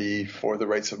poverty, for the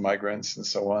rights of migrants, and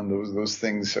so on. Those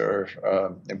things are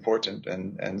important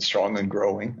and strong and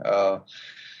growing. I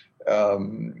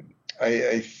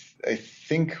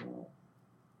think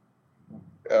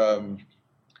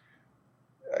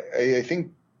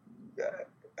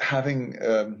having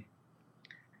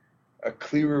a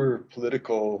clearer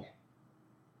political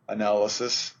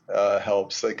analysis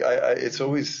helps. It's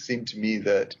always seemed to me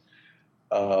that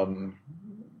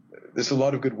there's a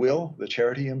lot of goodwill. The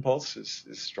charity impulse is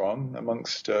strong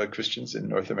amongst Christians in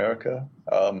North America,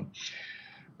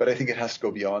 but I think it has to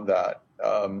go beyond that.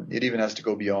 It even has to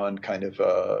go beyond kind of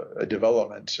a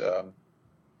development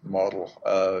model.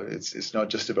 It's not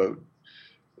just about,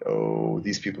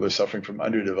 these people are suffering from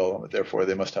underdevelopment, therefore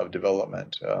they must have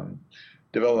development.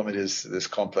 Development is this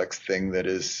complex thing that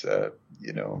is,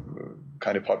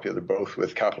 kind of popular both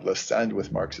with capitalists and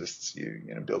with Marxists.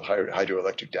 You build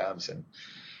hydroelectric dams and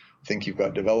think you've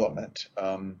got development.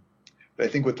 But I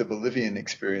think what the Bolivian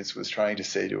experience was trying to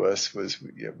say to us was,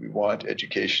 we want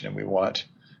education and we want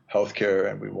healthcare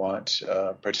and we want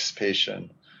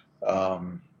participation,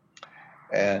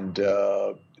 and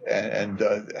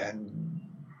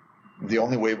the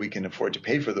only way we can afford to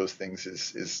pay for those things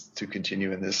is to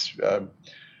continue in this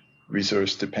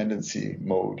resource dependency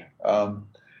mode.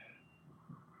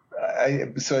 I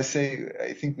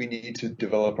think we need to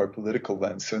develop our political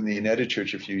lens. So in the United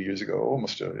Church a few years ago,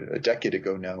 almost a decade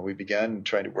ago now, we began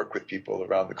trying to work with people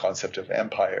around the concept of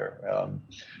empire.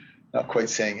 Not quite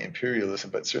saying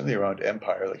imperialism, but certainly around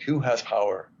empire. Like, who has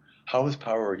power? How is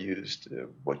power used?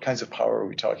 What kinds of power are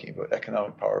we talking about?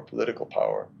 Economic power, political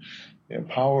power.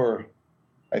 Power,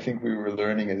 I think we were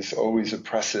learning, is always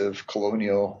oppressive,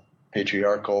 colonial,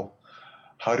 patriarchal.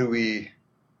 How do we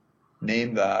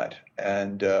name that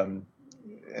and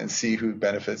see who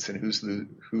benefits and who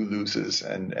loses,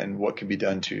 and what can be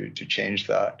done to change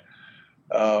that?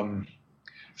 I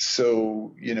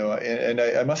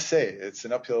must say, it's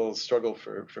an uphill struggle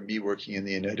for me working in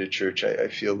the United Church. I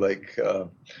feel like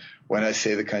when I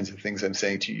say the kinds of things I'm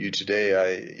saying to you today,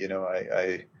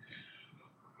 I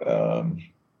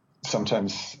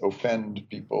sometimes offend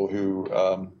people who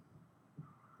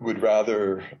would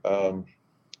rather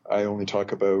I only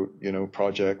talk about,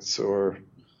 projects or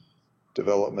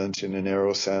development in a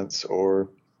narrow sense, or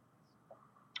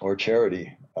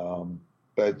charity. But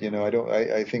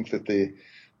I think that the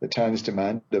times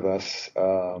demand of us,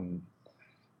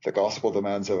 the gospel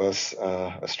demands of us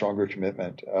a stronger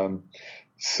commitment.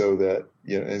 So that,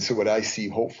 and so what I see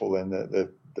hopeful in the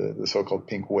so-called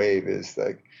pink wave is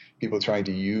like people trying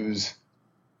to use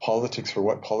politics for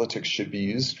what politics should be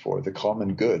used for, the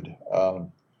common good,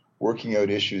 working out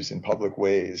issues in public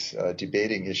ways,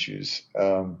 debating issues,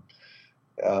 trying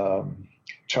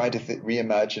to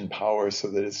reimagine power so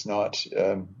that it's not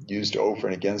used over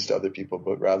and against other people,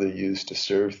 but rather used to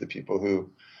serve the people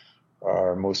who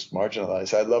most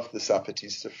marginalized. I love the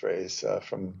Zapatista phrase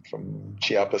from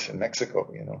Chiapas in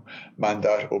Mexico,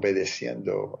 mandar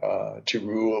obedeciendo, to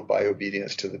rule by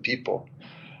obedience to the people.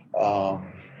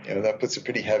 That puts a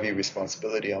pretty heavy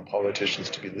responsibility on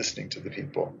politicians to be listening to the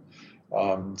people,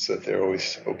 so that they're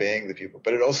always obeying the people.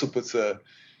 But it also puts a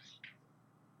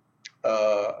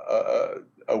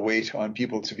weight on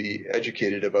people to be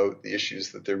educated about the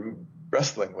issues that they're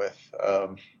wrestling with.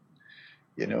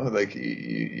 Like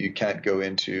you can't go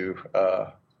into,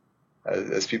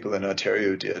 as people in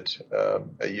Ontario did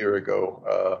a year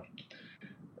ago,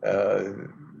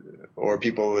 or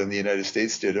people in the United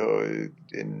States did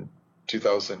in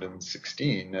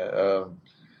 2016,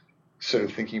 sort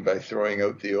of thinking by throwing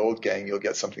out the old gang, you'll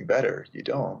get something better. You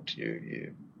don't.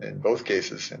 You in both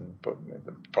cases, in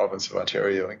the province of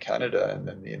Ontario in Canada and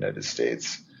then the United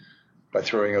States, by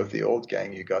throwing out the old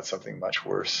gang, you got something much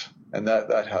worse. And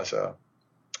that has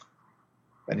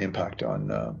an impact on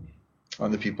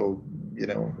the people,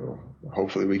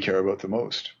 hopefully we care about the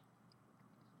most.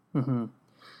 Mm-hmm.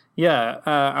 Yeah,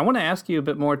 I want to ask you a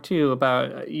bit more too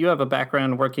about, you have a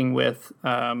background working with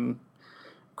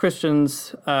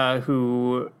Christians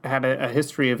who had a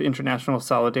history of international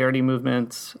solidarity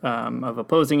movements, of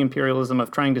opposing imperialism,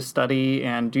 of trying to study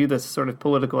and do this sort of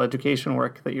political education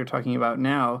work that you're talking about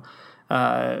now.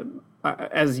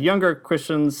 As younger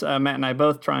Christians, Matt and I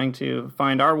both trying to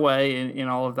find our way in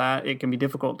all of that, it can be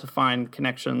difficult to find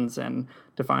connections and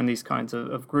to find these kinds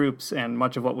of groups. And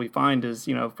much of what we find is,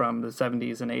 from the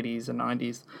 70s and 80s and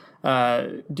 90s.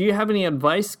 Do you have any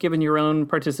advice, given your own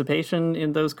participation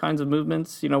in those kinds of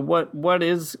movements? What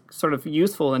is sort of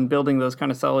useful in building those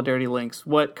kind of solidarity links?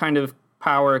 What kind of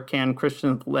power can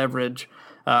Christians leverage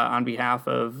on behalf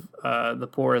of the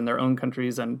poor in their own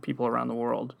countries and people around the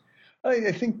world?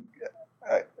 I think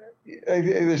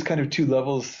there's kind of two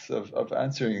levels of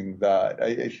answering that.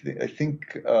 I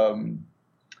think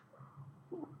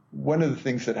one of the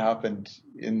things that happened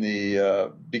in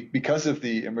the because of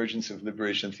the emergence of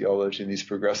liberation theology and these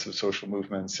progressive social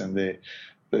movements and the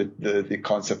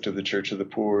concept of the Church of the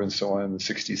Poor and so on in the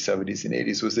 60s, 70s, and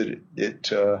 80s was that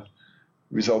it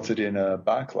resulted in a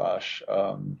backlash.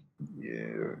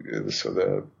 So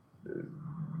the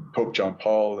Pope John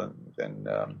Paul and then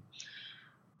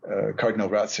Cardinal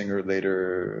Ratzinger,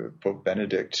 later Pope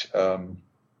Benedict,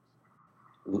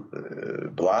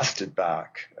 blasted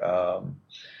back.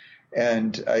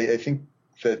 And I think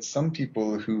that some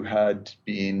people who had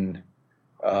been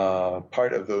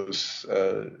part of those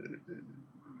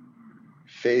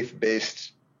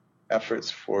faith-based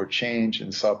efforts for change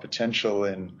and saw potential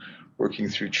in working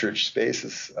through church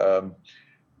spaces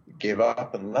gave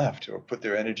up and left, or put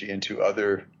their energy into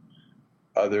other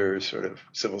sort of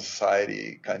civil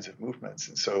society kinds of movements.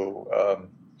 And so,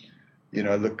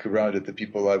 I look around at the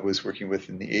people I was working with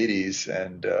in the 80s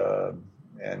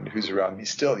and who's around me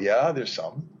still. Yeah, there's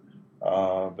some,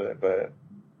 but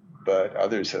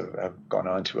others have gone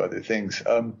on to other things.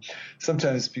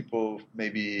 Sometimes people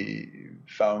maybe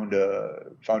found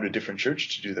a different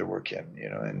church to do their work in.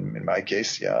 In my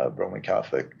case, Roman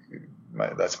Catholic.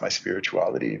 That's my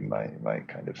spirituality, my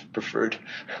kind of preferred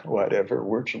whatever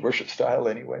worship style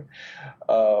anyway.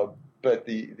 But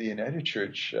the United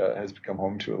Church has become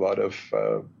home to a lot of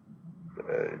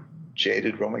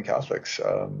jaded Roman Catholics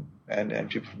and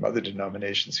people from other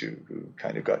denominations who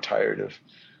kind of got tired of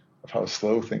how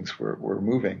slow things were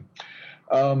moving.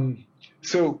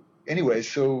 So anyway,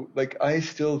 I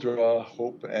still draw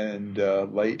hope and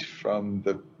light from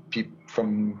the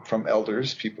from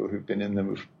elders, people who've been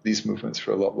in these movements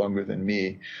for a lot longer than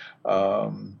me.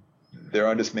 There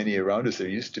aren't as many around as there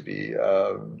used to be.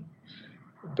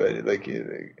 But like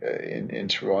in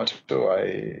Toronto,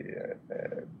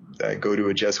 I go to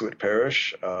a Jesuit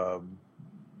parish,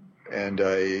 and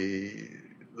I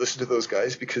listen to those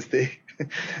guys because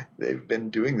they've been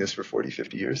doing this for 40,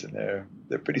 50 years, and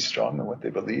they're pretty strong in what they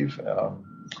believe.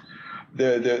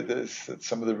 There's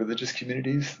some of the religious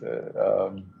communities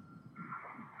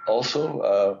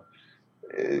also,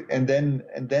 and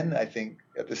then I think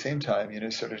at the same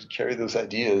time, sort of carry those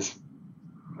ideas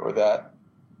or that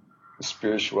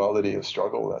spirituality of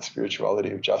struggle, that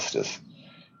spirituality of justice,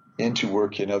 into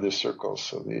work in other circles.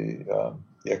 So the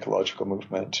ecological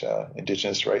movement,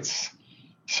 indigenous rights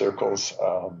circles,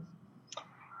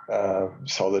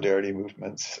 solidarity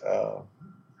movements,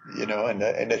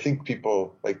 and I think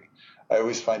people, like, I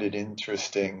always find it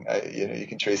interesting. You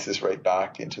can trace this right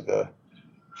back into the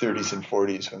 30s and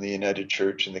 40s when the United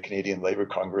Church and the Canadian Labour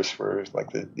Congress were like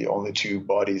the only two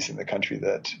bodies in the country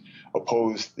that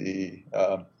opposed the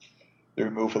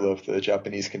removal of the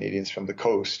Japanese Canadians from the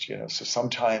coast. So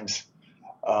sometimes,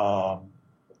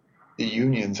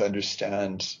 unions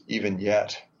understand even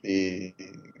yet the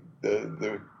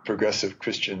progressive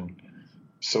Christian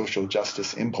social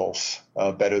justice impulse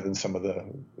better than some of the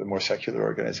more secular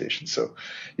organizations. So,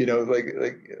 like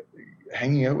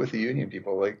hanging out with the union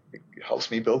people, like, helps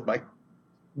me build my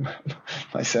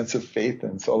sense of faith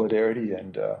and solidarity,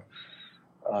 and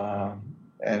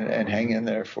hang in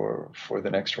there for the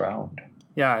next round.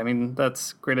 Yeah, I mean,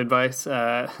 that's great advice.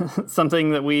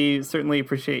 Something that we certainly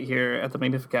appreciate here at the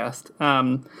Magnificast.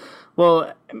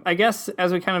 Well, I guess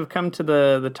as we kind of come to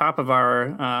the top of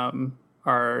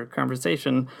our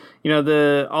conversation,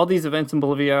 all these events in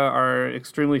Bolivia are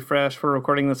extremely fresh. We're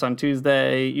recording this on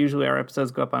Tuesday. Usually our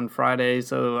episodes go up on Friday,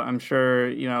 so I'm sure,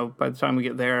 by the time we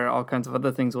get there, all kinds of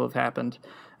other things will have happened.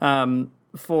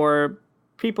 For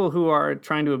people who are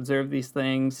trying to observe these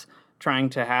things, trying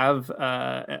to have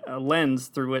a lens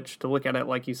through which to look at it,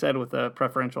 like you said, with a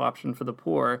preferential option for the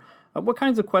poor, what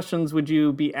kinds of questions would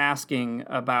you be asking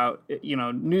about,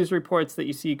 news reports that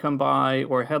you see come by,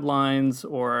 or headlines,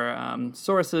 or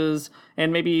sources?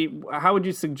 And maybe how would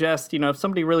you suggest, if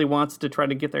somebody really wants to try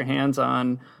to get their hands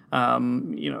on,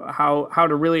 how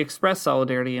to really express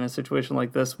solidarity in a situation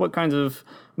like this? What kinds of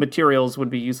materials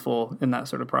would be useful in that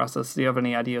sort of process? Do you have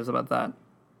any ideas about that?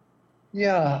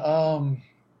 Yeah,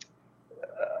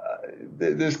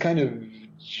 there's kind of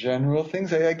general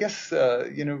things. I guess,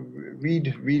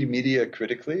 read media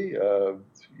critically. The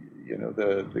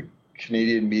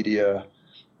Canadian media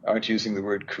aren't using the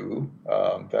word coup.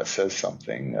 That says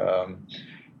something.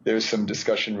 There's some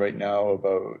discussion right now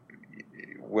about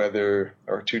whether,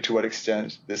 or to what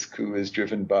extent, this coup is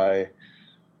driven by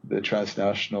the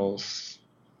transnationals'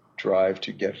 drive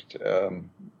to get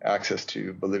access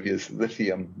to Bolivia's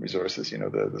lithium resources,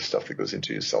 the stuff that goes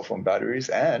into cell phone batteries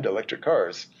and electric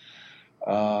cars.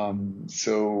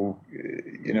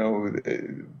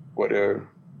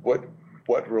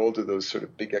 What role do those sort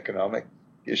of big economic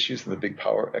issues and the big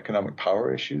economic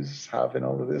power issues have in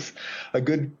all of this? A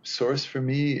good source for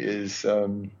me is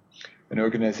an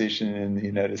organization in the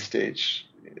United States,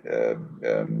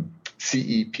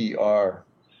 CEPR.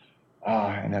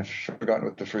 And I've forgotten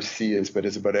what the first C is, but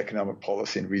it's about economic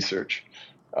policy and research.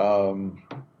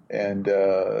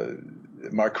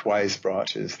 Mark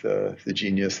Weisbrot is the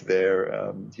genius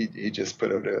there. He just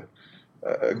put out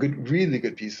a really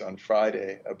good piece on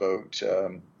Friday about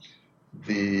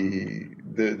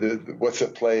the what's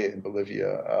at play in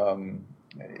Bolivia.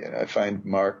 I find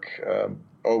Mark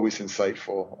always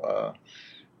insightful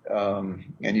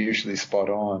and usually spot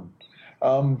on.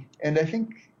 And I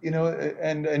think,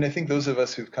 and I think those of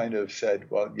us who've kind of said,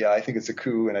 well, yeah, I think it's a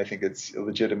coup and I think it's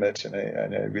illegitimate, and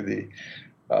I really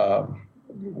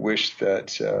wish that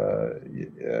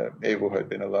Evo had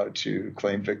been allowed to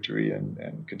claim victory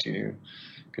and continue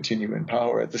in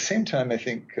power. At the same time, I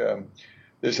think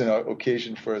there's an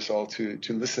occasion for us all to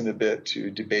listen a bit to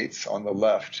debates on the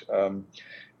left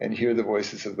and hear the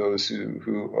voices of those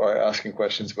who are asking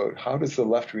questions about how does the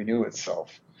left renew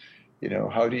itself?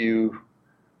 How do you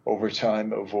over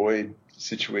time avoid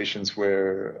situations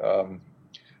where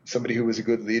somebody who was a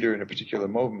good leader in a particular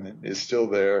moment is still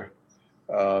there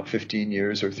 15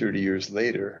 years or 30 years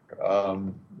later,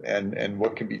 and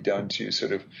what can be done to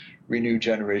sort of renew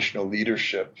generational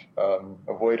leadership,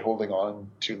 avoid holding on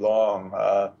too long,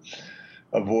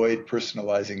 avoid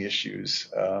personalizing issues.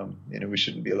 We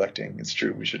shouldn't be electing, it's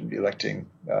true, we shouldn't be electing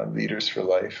leaders for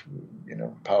life.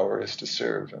 Power is to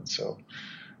serve. And so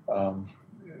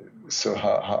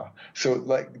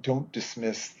don't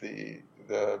dismiss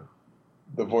the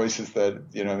voices that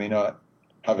may not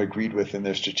have agreed with in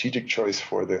their strategic choice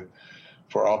for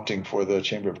opting for the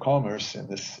Chamber of Commerce in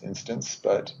this instance,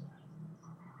 but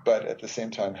at the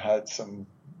same time had some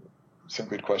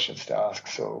good questions to ask.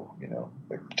 So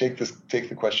take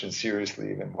the question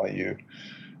seriously, even while you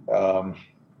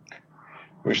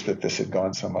wish that this had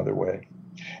gone some other way.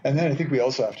 And then I think we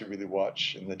also have to really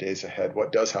watch in the days ahead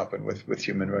what does happen with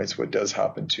human rights, what does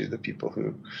happen to the people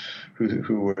who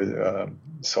were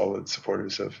solid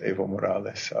supporters of Evo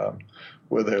Morales.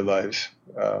 Will their lives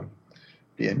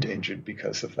be endangered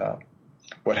because of that?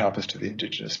 What happens to the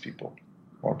indigenous people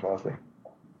more broadly?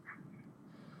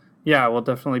 Yeah, we'll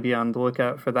definitely be on the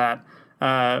lookout for that.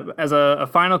 As a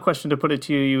final question to put it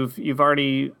to you, you've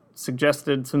already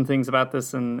suggested some things about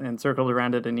this and circled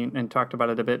around it and talked about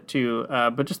it a bit too.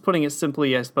 But just putting it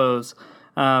simply, I suppose,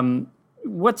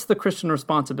 what's the Christian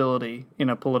responsibility in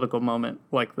a political moment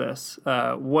like this?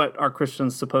 What are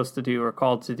Christians supposed to do or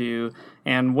called to do?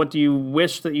 And what do you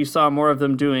wish that you saw more of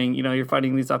them doing? You're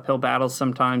fighting these uphill battles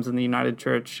sometimes in the United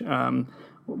Church.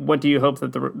 what do you hope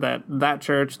that that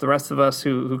church, the rest of us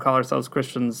who call ourselves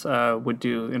Christians, would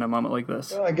do in a moment like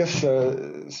this? Well, I guess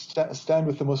stand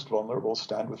with the most vulnerable,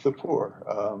 stand with the poor.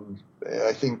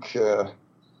 I think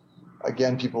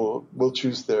again, people will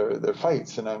choose their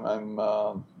fights, and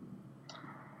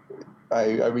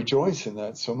I rejoice in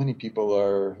that. So many people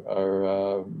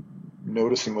are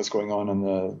noticing what's going on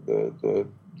the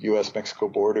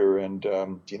U.S.-Mexico border and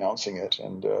denouncing it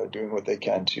and doing what they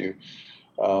can to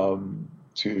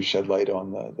shed light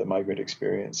on the migrant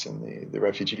experience and the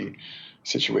refugee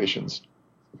situations.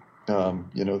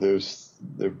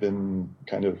 There've been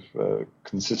kind of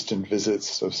consistent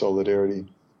visits of solidarity,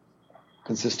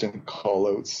 consistent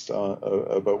call-outs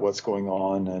about what's going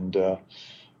on, and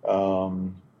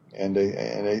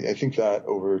I think that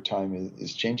over time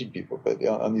is changing people. But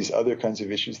on these other kinds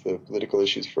of issues, the political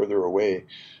issues further away,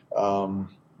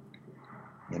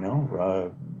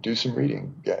 do some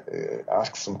reading,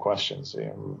 ask some questions,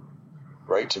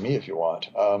 write to me if you want,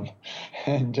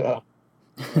 and or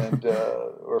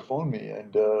phone me.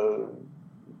 And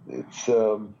it's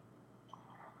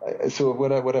so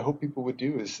what I hope people would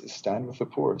do is stand with the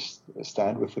poor,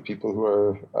 stand with the people who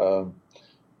are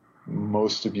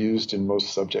most abused and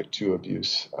most subject to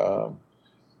abuse.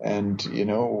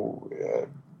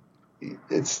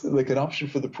 It's like an option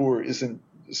for the poor isn't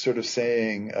sort of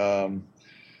saying,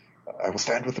 I will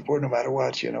stand with the poor no matter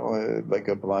what, like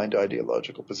a blind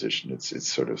ideological position. It's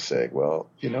sort of saying, well,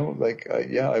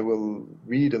 I will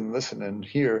read and listen and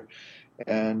hear.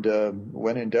 And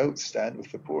when in doubt, stand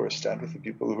with the poor, stand with the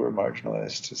people who are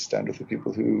marginalized, stand with the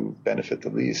people who benefit the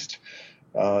least.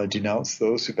 Denounce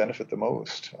those who benefit the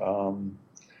most.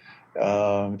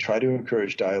 Try to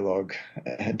encourage dialogue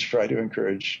and try to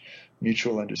encourage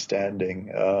mutual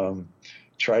understanding.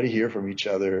 Try to hear from each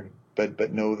other,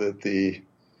 but know that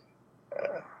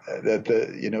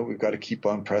we've got to keep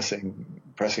on pressing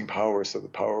power, so the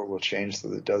power will change, so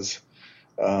that it does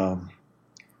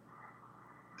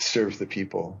serve the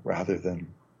people rather than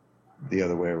the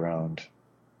other way around.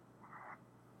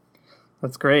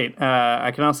 That's great.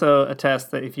 I can also attest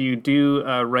that if you do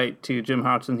write to Jim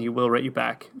Hodgson, he will write you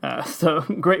back. So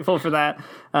grateful for that.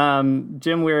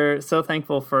 Jim, we're so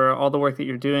thankful for all the work that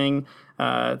you're doing.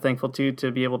 Thankful too to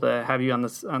be able to have you on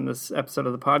this episode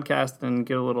of the podcast and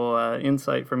get a little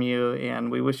insight from you.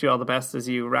 And we wish you all the best as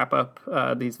you wrap up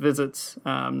these visits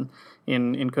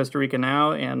in Costa Rica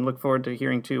now, and look forward to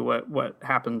hearing too what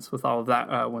happens with all of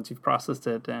that once you've processed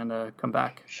it and come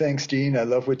back. Thanks, Dean. I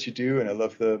love what you do, and I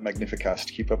love the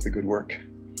Magnificast. Keep up the good work.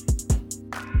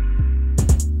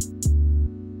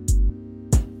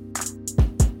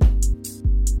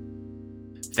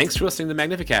 Thanks for listening to the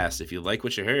Magnificast. If you like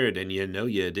what you heard, and you know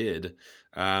you did,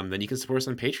 then you can support us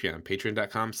on Patreon,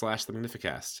 patreon.com/The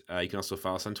Magnificast. You can also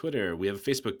follow us on Twitter. We have a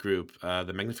Facebook group,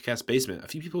 The Magnificast Basement. A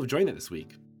few people have joined it this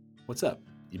week. What's up,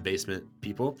 you basement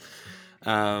people?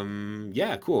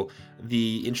 Yeah, cool.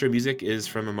 The intro music is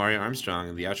from Amari Armstrong,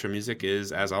 and the outro music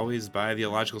is, as always, by The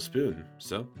Illogical Spoon.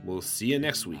 So, we'll see you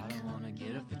next week. I wanna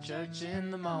get up for church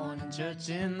in the morning,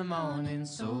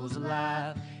 souls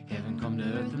alive. Heaven come to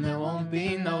earth and there won't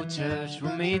be no church.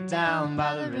 We'll meet down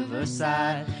by the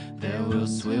riverside. There we'll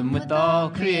swim with all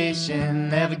creation.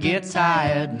 Never get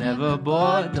tired, never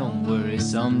bored. Don't worry,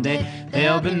 someday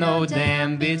there'll be no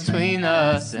dam between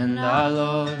us and our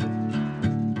Lord.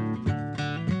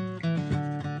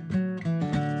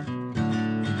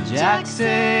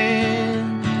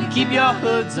 Jackson, keep your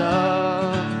hoods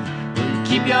up. Well, you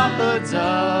keep your hoods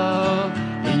up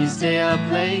and you stay up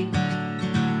late.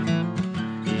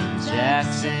 In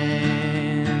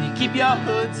Jackson, you keep your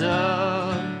hoods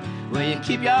up. Well, you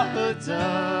keep your hoods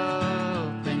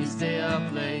up and you stay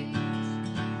up late.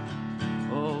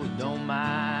 Oh, don't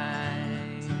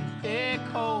mind a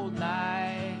cold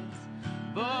night,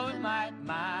 but we might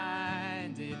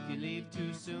mind if you leave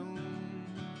too soon.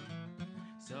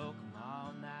 So come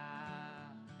on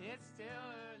now, it's still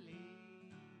early.